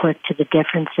just real quick to the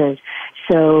differences.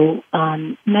 So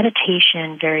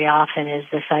meditation very often is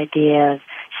this idea of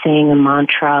saying a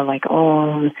mantra like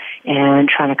Om and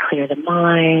trying to clear the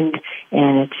mind,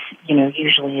 and it's,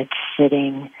 usually it's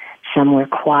sitting somewhere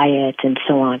quiet and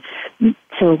so on.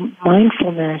 So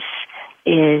mindfulness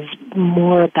is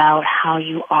more about how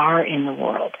you are in the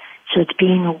world. So it's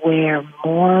being aware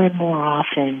more and more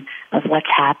often of what's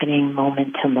happening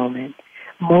moment to moment.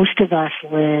 Most of us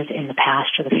live in the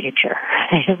past or the future.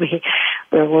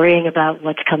 We're worrying about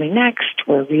what's coming next.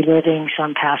 We're reliving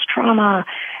some past trauma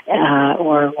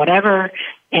or whatever,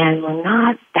 and we're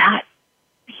not that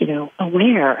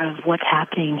aware of what's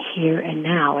happening here and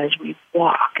now as we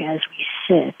walk, as we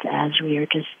sit, as we are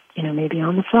just, maybe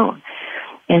on the phone.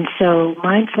 And so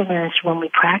mindfulness, when we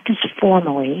practice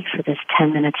formally for this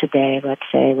 10 minutes a day, let's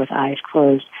say with eyes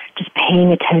closed, just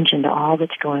paying attention to all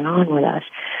that's going on with us,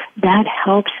 that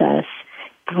helps us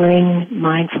bring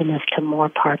mindfulness to more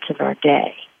parts of our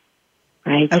day.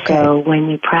 Right? Okay. So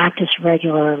when you practice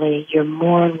regularly, you're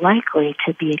more likely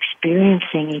to be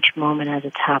experiencing each moment as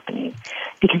it's happening,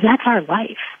 because that's our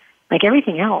life. Like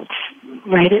everything else,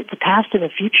 right? The past and the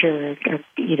future are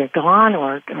either gone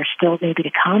or still maybe to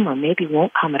come, or maybe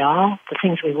won't come at all. The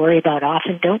things we worry about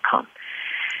often don't come.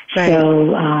 Right. So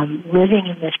living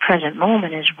in this present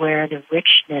moment is where the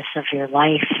richness of your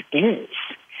life is.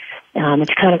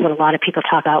 It's kind of what a lot of people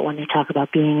talk about when they talk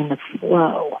about being in the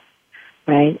flow.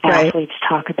 Right? Athletes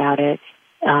talk about it,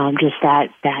 just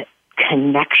that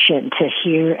connection to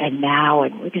here and now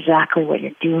and exactly what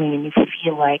you're doing, and you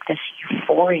feel like this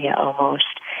euphoria almost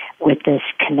with this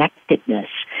connectedness.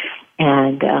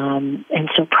 And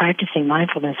so practicing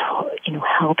mindfulness,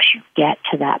 helps you get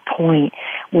to that point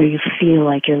where you feel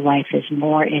like your life is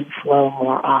more in flow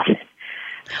more often.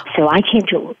 So I came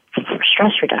to it for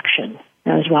stress reduction.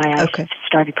 That was why I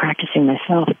started practicing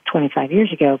myself 25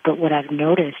 years ago. But what I've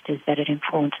noticed is that it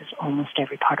influences almost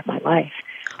every part of my life.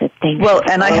 That things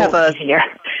and easier.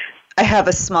 I have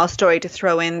a small story to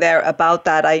throw in there about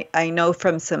that. I know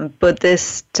from some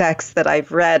Buddhist texts that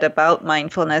I've read about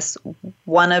mindfulness,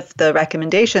 one of the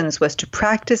recommendations was to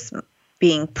practice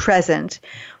being present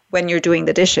when you're doing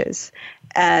the dishes.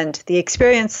 And the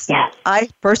experience I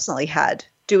personally had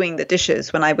doing the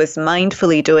dishes when I was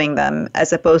mindfully doing them,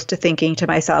 as opposed to thinking to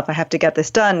myself, I have to get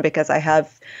this done because I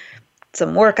have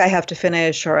some work I have to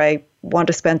finish, or I want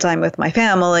to spend time with my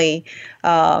family,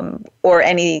 or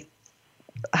any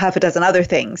half a dozen other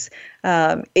things,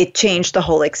 it changed the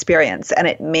whole experience, and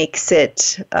it makes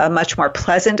it a much more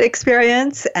pleasant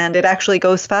experience, and it actually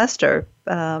goes faster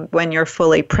when you're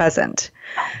fully present.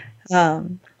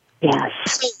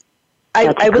 Yes.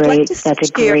 I would like to switch That's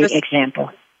a great gears. example.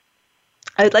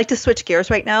 I would like to switch gears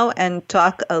right now and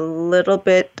talk a little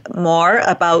bit more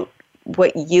about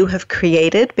what you have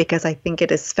created, because I think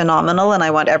it is phenomenal and I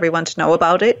want everyone to know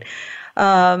about it.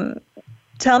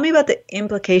 Tell me about the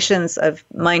implications of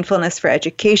mindfulness for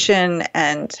education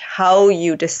and how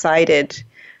you decided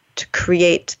to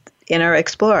create Inner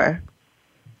Explorer.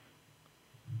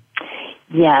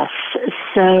 Yes.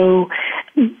 So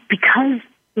because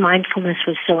mindfulness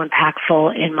was so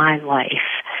impactful in my life,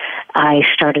 I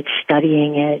started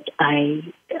studying it. I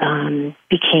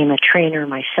became a trainer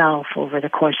myself over the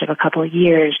course of a couple of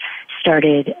years,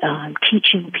 started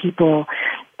teaching people.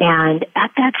 And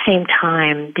at that same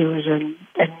time, there was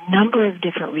a number of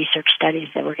different research studies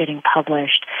that were getting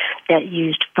published that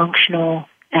used functional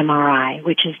MRI,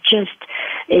 which is just,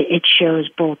 it shows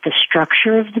both the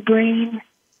structure of the brain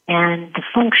and the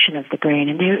function of the brain.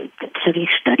 And so these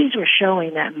studies were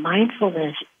showing that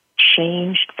mindfulness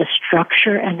changed the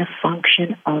structure and the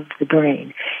function of the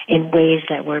brain in ways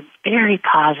that were very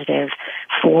positive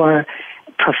for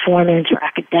performance or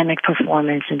academic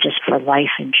performance and just for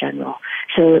life in general.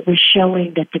 So it was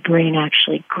showing that the brain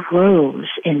actually grows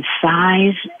in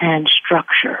size and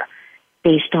structure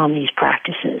based on these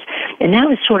practices. And that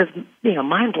was sort of,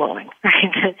 mind-blowing,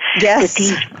 right? Yes. That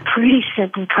these pretty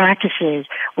simple practices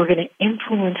were going to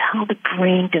influence how the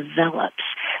brain develops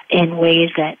in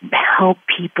ways that help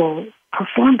people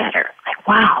perform better. Like,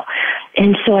 wow.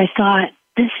 And so I thought,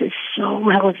 this is so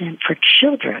relevant for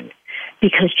children,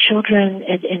 because children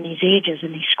in these ages,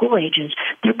 in these school ages,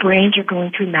 their brains are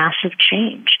going through massive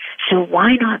change. So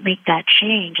why not make that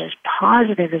change as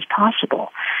positive as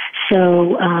possible?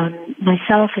 So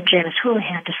myself and Janice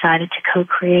Houlihan decided to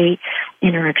co-create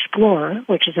Inner Explorer,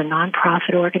 which is a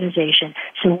nonprofit organization.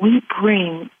 So we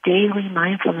bring daily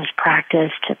mindfulness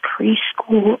practice to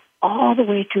preschool all the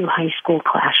way through high school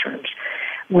classrooms.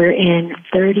 We're in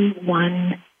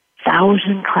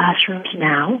 31,000 classrooms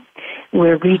now.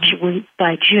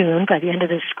 By June, by the end of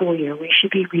this school year, we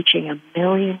should be reaching 1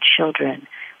 million children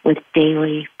with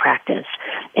daily practice.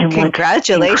 And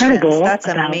congratulations! That's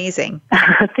amazing.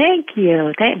 Thank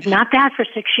you. Not bad for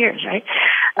 6 years, right?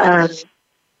 But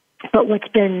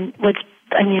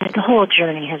the whole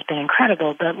journey has been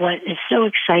incredible. But what is so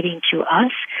exciting to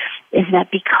us is that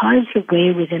because the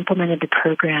way we've implemented the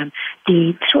program,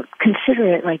 consider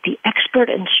it like the expert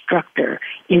instructor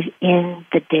is in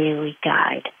the daily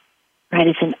guide. Right,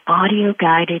 it's an audio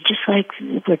guided, just like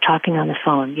we're talking on the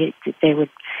phone. They would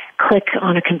click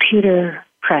on a computer,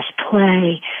 press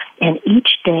play, and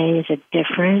each day is a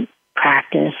different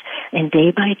practice. And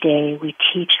day by day, we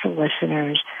teach the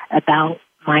listeners about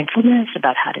mindfulness,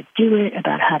 about how to do it,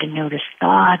 about how to notice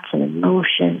thoughts and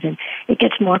emotions. And it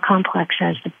gets more complex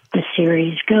as the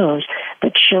series goes.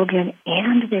 But children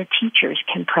and their teachers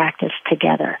can practice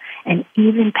together. And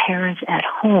even parents at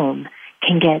home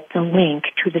can get the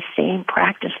link to the same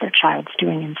practice their child's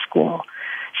doing in school.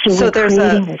 So there's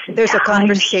a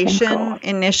conversation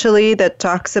initially that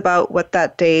talks about what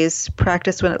that day's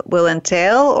practice will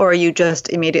entail, or you just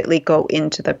immediately go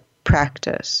into the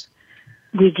practice?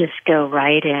 We just go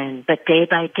right in, but day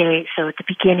by day. So at the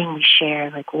beginning we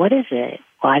share, like, what is it?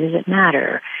 Why does it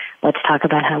matter? Let's talk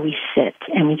about how we sit.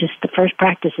 And the first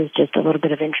practice is just a little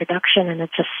bit of introduction, and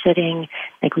it's a sitting,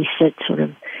 like we sit sort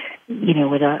of,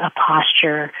 with a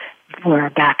posture where our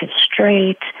back is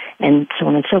straight, and so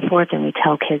on and so forth. And we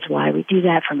tell kids why we do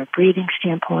that from a breathing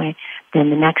standpoint. Then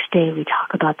the next day we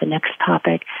talk about the next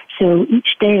topic. So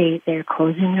each day they're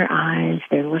closing their eyes,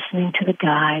 they're listening to the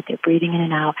guide, they're breathing in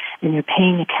and out, and they're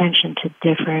paying attention to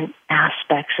different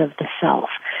aspects of the self.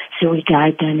 So we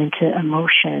guide them into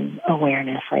emotion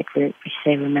awareness, like we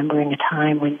say, remembering a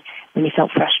time when you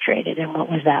felt frustrated, and what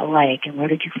was that like, and where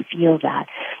did you feel that?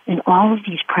 And all of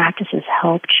these practices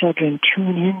help children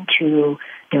tune into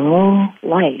their own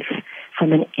life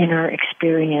from an inner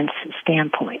experience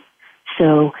standpoint.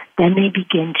 So then they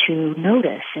begin to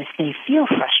notice if they feel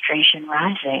frustration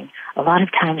rising. A lot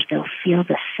of times they'll feel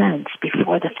the sense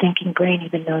before the thinking brain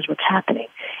even knows what's happening.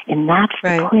 And that's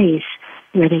the place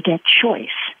where they get choice,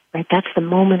 right? That's the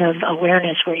moment of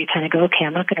awareness where you kind of go, okay,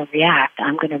 I'm not going to react,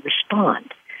 I'm going to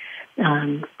respond.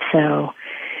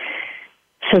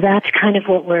 So that's kind of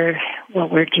what we're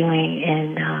doing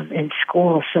in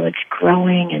school. So it's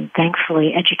growing, and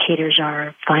thankfully educators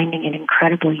are finding it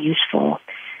incredibly useful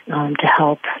to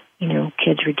help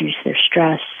kids reduce their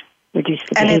stress, reduce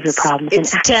the behavior problems.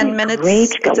 It's 10 minutes.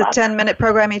 It's a 10-minute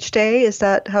program each day. Is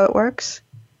that how it works?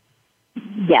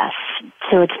 Yes.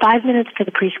 So it's 5 minutes for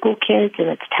the preschool kids, and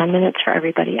it's 10 minutes for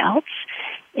everybody else.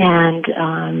 And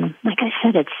like I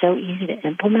said, it's so easy to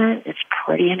implement. It's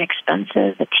pretty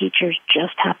inexpensive. The teachers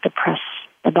just have to press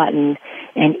the button,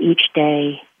 and each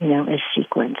day, is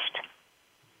sequenced.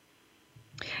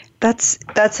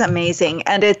 That's amazing.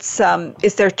 And it's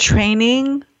is there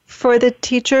training for the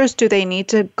teachers? Do they need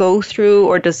to go through,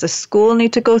 or does the school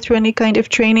need to go through any kind of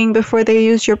training before they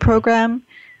use your program?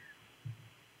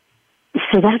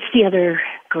 So that's the other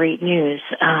great news.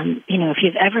 If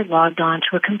you've ever logged on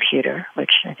to a computer,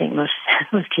 which I think most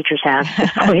teachers have at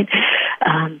this point,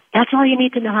 that's all you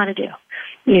need to know how to do.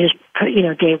 You just put,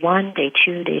 day 1, day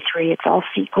 2, day 3, it's all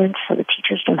sequenced, so the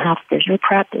teachers there's no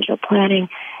prep, there's no planning.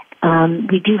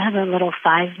 We do have a little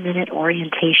 5-minute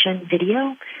orientation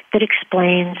video that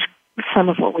explains some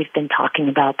of what we've been talking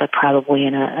about, but probably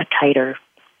in a tighter,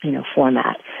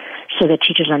 format, so that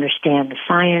teachers understand the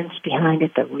science behind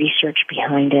it, the research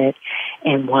behind it,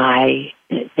 and why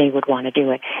they would want to do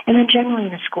it. And then generally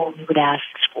in a school, we would ask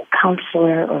the school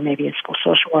counselor or maybe a school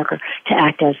social worker to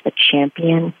act as the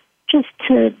champion, just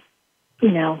to,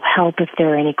 help if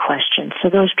there are any questions. So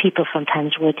those people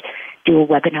sometimes would do a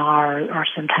webinar or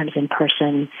sometimes in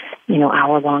person,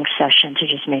 hour-long session to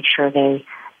just make sure they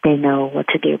know what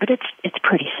to do. But it's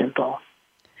pretty simple.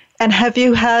 And has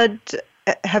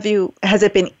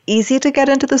it been easy to get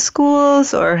into the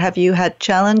schools, or have you had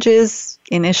challenges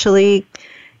initially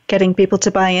getting people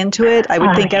to buy into it? I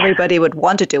would think everybody would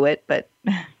want to do it, but...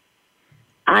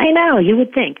 I know, you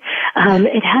would think.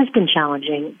 It has been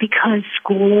challenging because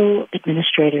school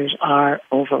administrators are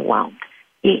overwhelmed.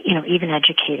 Even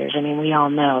educators. I mean, we all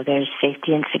know there's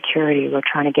safety and security. We're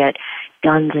trying to get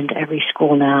guns into every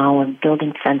school now and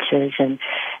building fences, and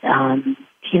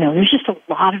there's just a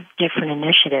lot of different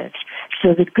initiatives.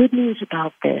 So the good news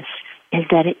about this is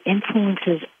that it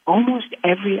influences almost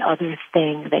every other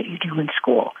thing that you do in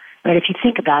school. Right? If you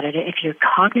think about it, if your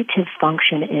cognitive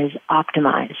function is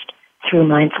optimized through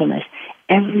mindfulness,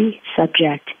 every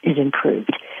subject is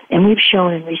improved. And we've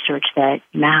shown in research that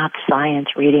math,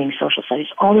 science, reading, social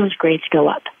studies, all those grades go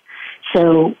up.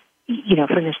 So,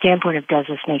 from the standpoint of does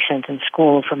this make sense in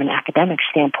school, from an academic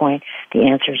standpoint, the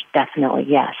answer is definitely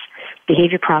yes.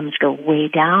 Behavior problems go way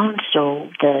down,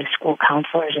 so the school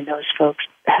counselors and those folks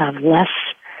have less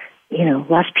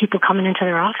people coming into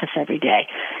their office every day.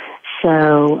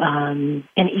 So, and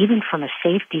even from a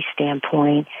safety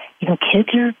standpoint, kids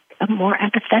are more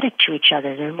empathetic to each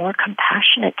other. They're more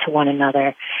compassionate to one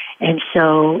another. And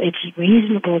so it's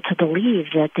reasonable to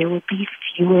believe that there will be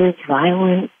fewer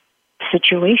violent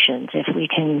situations if we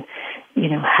can,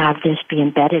 have this be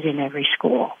embedded in every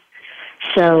school.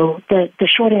 So the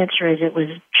short answer is it was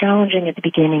challenging at the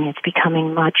beginning. It's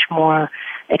becoming much more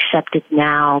accepted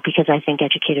now because I think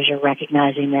educators are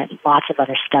recognizing that lots of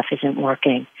other stuff isn't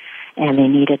working and they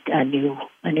need a new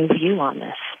view on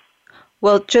this.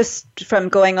 Well, just from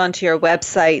going onto your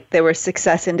website, there were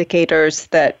success indicators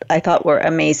that I thought were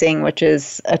amazing, which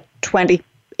is a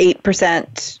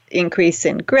 28% increase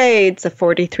in grades, a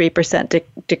 43%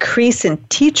 decrease in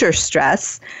teacher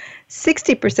stress,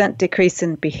 60% decrease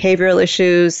in behavioral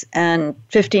issues, and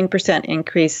 15%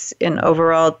 increase in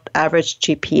overall average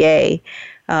GPA.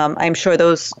 I'm sure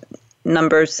those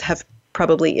numbers have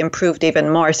probably improved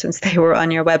even more since they were on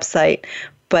your website.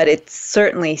 But it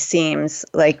certainly seems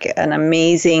like an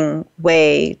amazing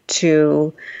way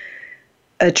to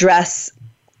address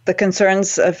the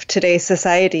concerns of today's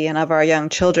society and of our young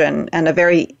children, and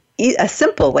a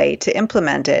simple way to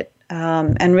implement it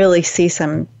and really see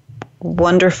some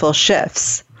wonderful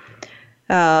shifts.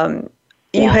 You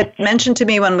had mentioned to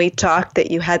me when we talked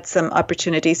that you had some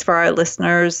opportunities for our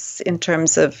listeners in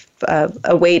terms of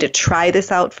a way to try this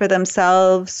out for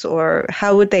themselves, or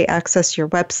how would they access your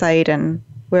website and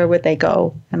where would they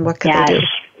go and what could they do?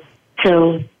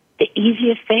 So the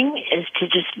easiest thing is to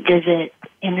just visit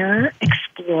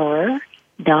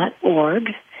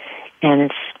innerexplorer.org, and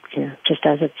it's just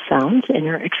as it sounds,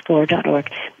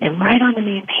 innerexplorer.org. And right on the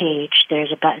main page,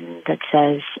 there's a button that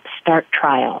says Start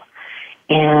Trial.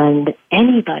 And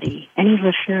anybody, any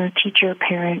listener, teacher,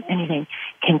 parent, anything,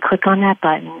 can click on that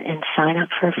button and sign up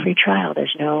for a free trial.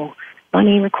 There's no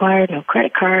money required, no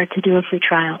credit card to do a free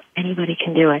trial. Anybody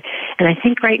can do it. And I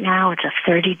think right now it's a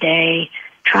 30-day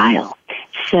trial.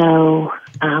 So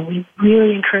we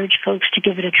really encourage folks to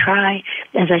give it a try.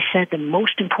 As I said, the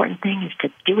most important thing is to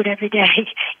do it every day,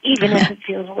 even if it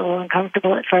feels a little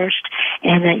uncomfortable at first,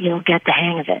 and that you'll get the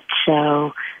hang of it.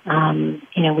 So,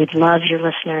 we'd love your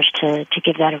listeners to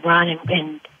give that a run.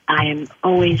 And I am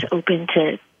always open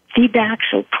to feedback,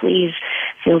 so please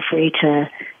feel free to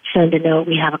send a note.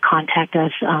 We have a contact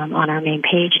us on our main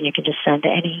page, and you can just send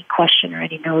any question or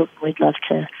any note. We'd love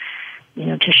to,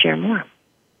 to share more.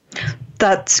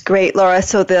 That's great, Laura.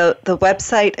 So the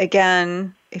website,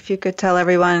 again, if you could tell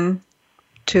everyone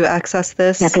to access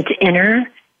this. Yep, it's Inner,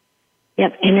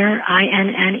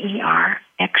 INNER,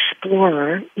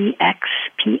 Explorer,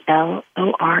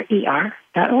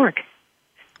 EXPLORER.org.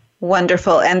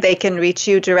 Wonderful. And they can reach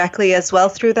you directly as well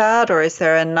through that, or is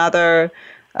there another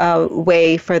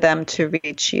way for them to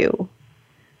reach you?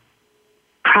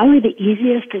 Probably the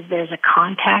easiest is there's a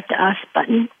Contact Us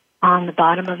button on the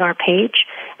bottom of our page,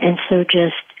 and so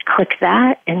just click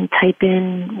that and type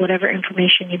in whatever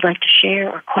information you'd like to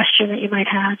share or question that you might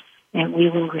have, and we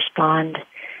will respond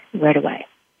right away.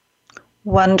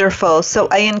 Wonderful. So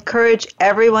I encourage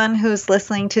everyone who's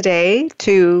listening today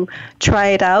to try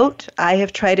it out. I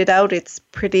have tried it out. It's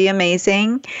pretty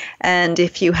amazing. And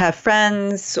if you have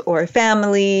friends or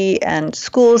family and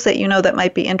schools that you know that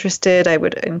might be interested, I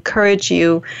would encourage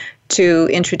you to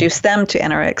introduce them to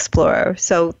Inner Explorer.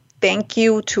 So thank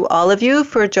you to all of you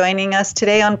for joining us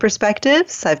today on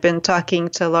Perspectives. I've been talking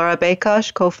to Laura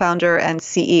Bakosh, co-founder and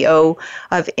CEO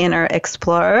of Inner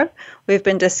Explorer. We've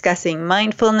been discussing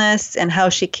mindfulness and how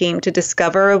she came to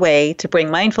discover a way to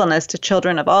bring mindfulness to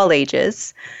children of all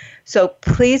ages. So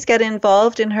please get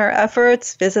involved in her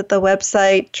efforts. Visit the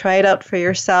website, try it out for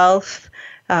yourself.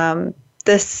 I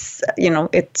think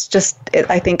it's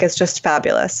just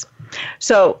fabulous.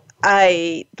 So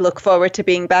I look forward to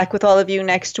being back with all of you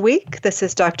next week. This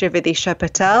is Dr. Vidisha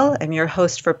Patel. I'm your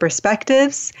host for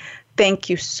Perspectives. Thank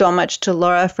you so much to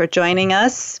Laura for joining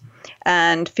us.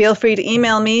 And feel free to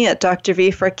email me at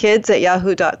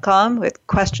drvforkids@yahoo.com with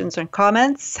questions and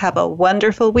comments. Have a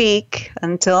wonderful week.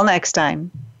 Until next time.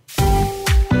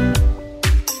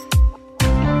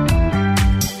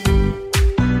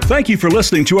 Thank you for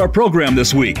listening to our program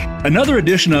this week. Another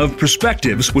edition of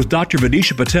Perspectives with Dr.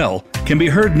 Vidisha Patel can be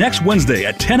heard next Wednesday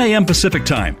at 10 a.m. Pacific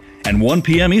Time and 1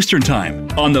 p.m. Eastern Time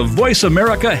on the Voice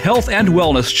America Health and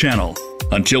Wellness channel.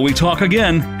 Until we talk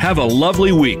again, have a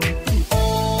lovely week.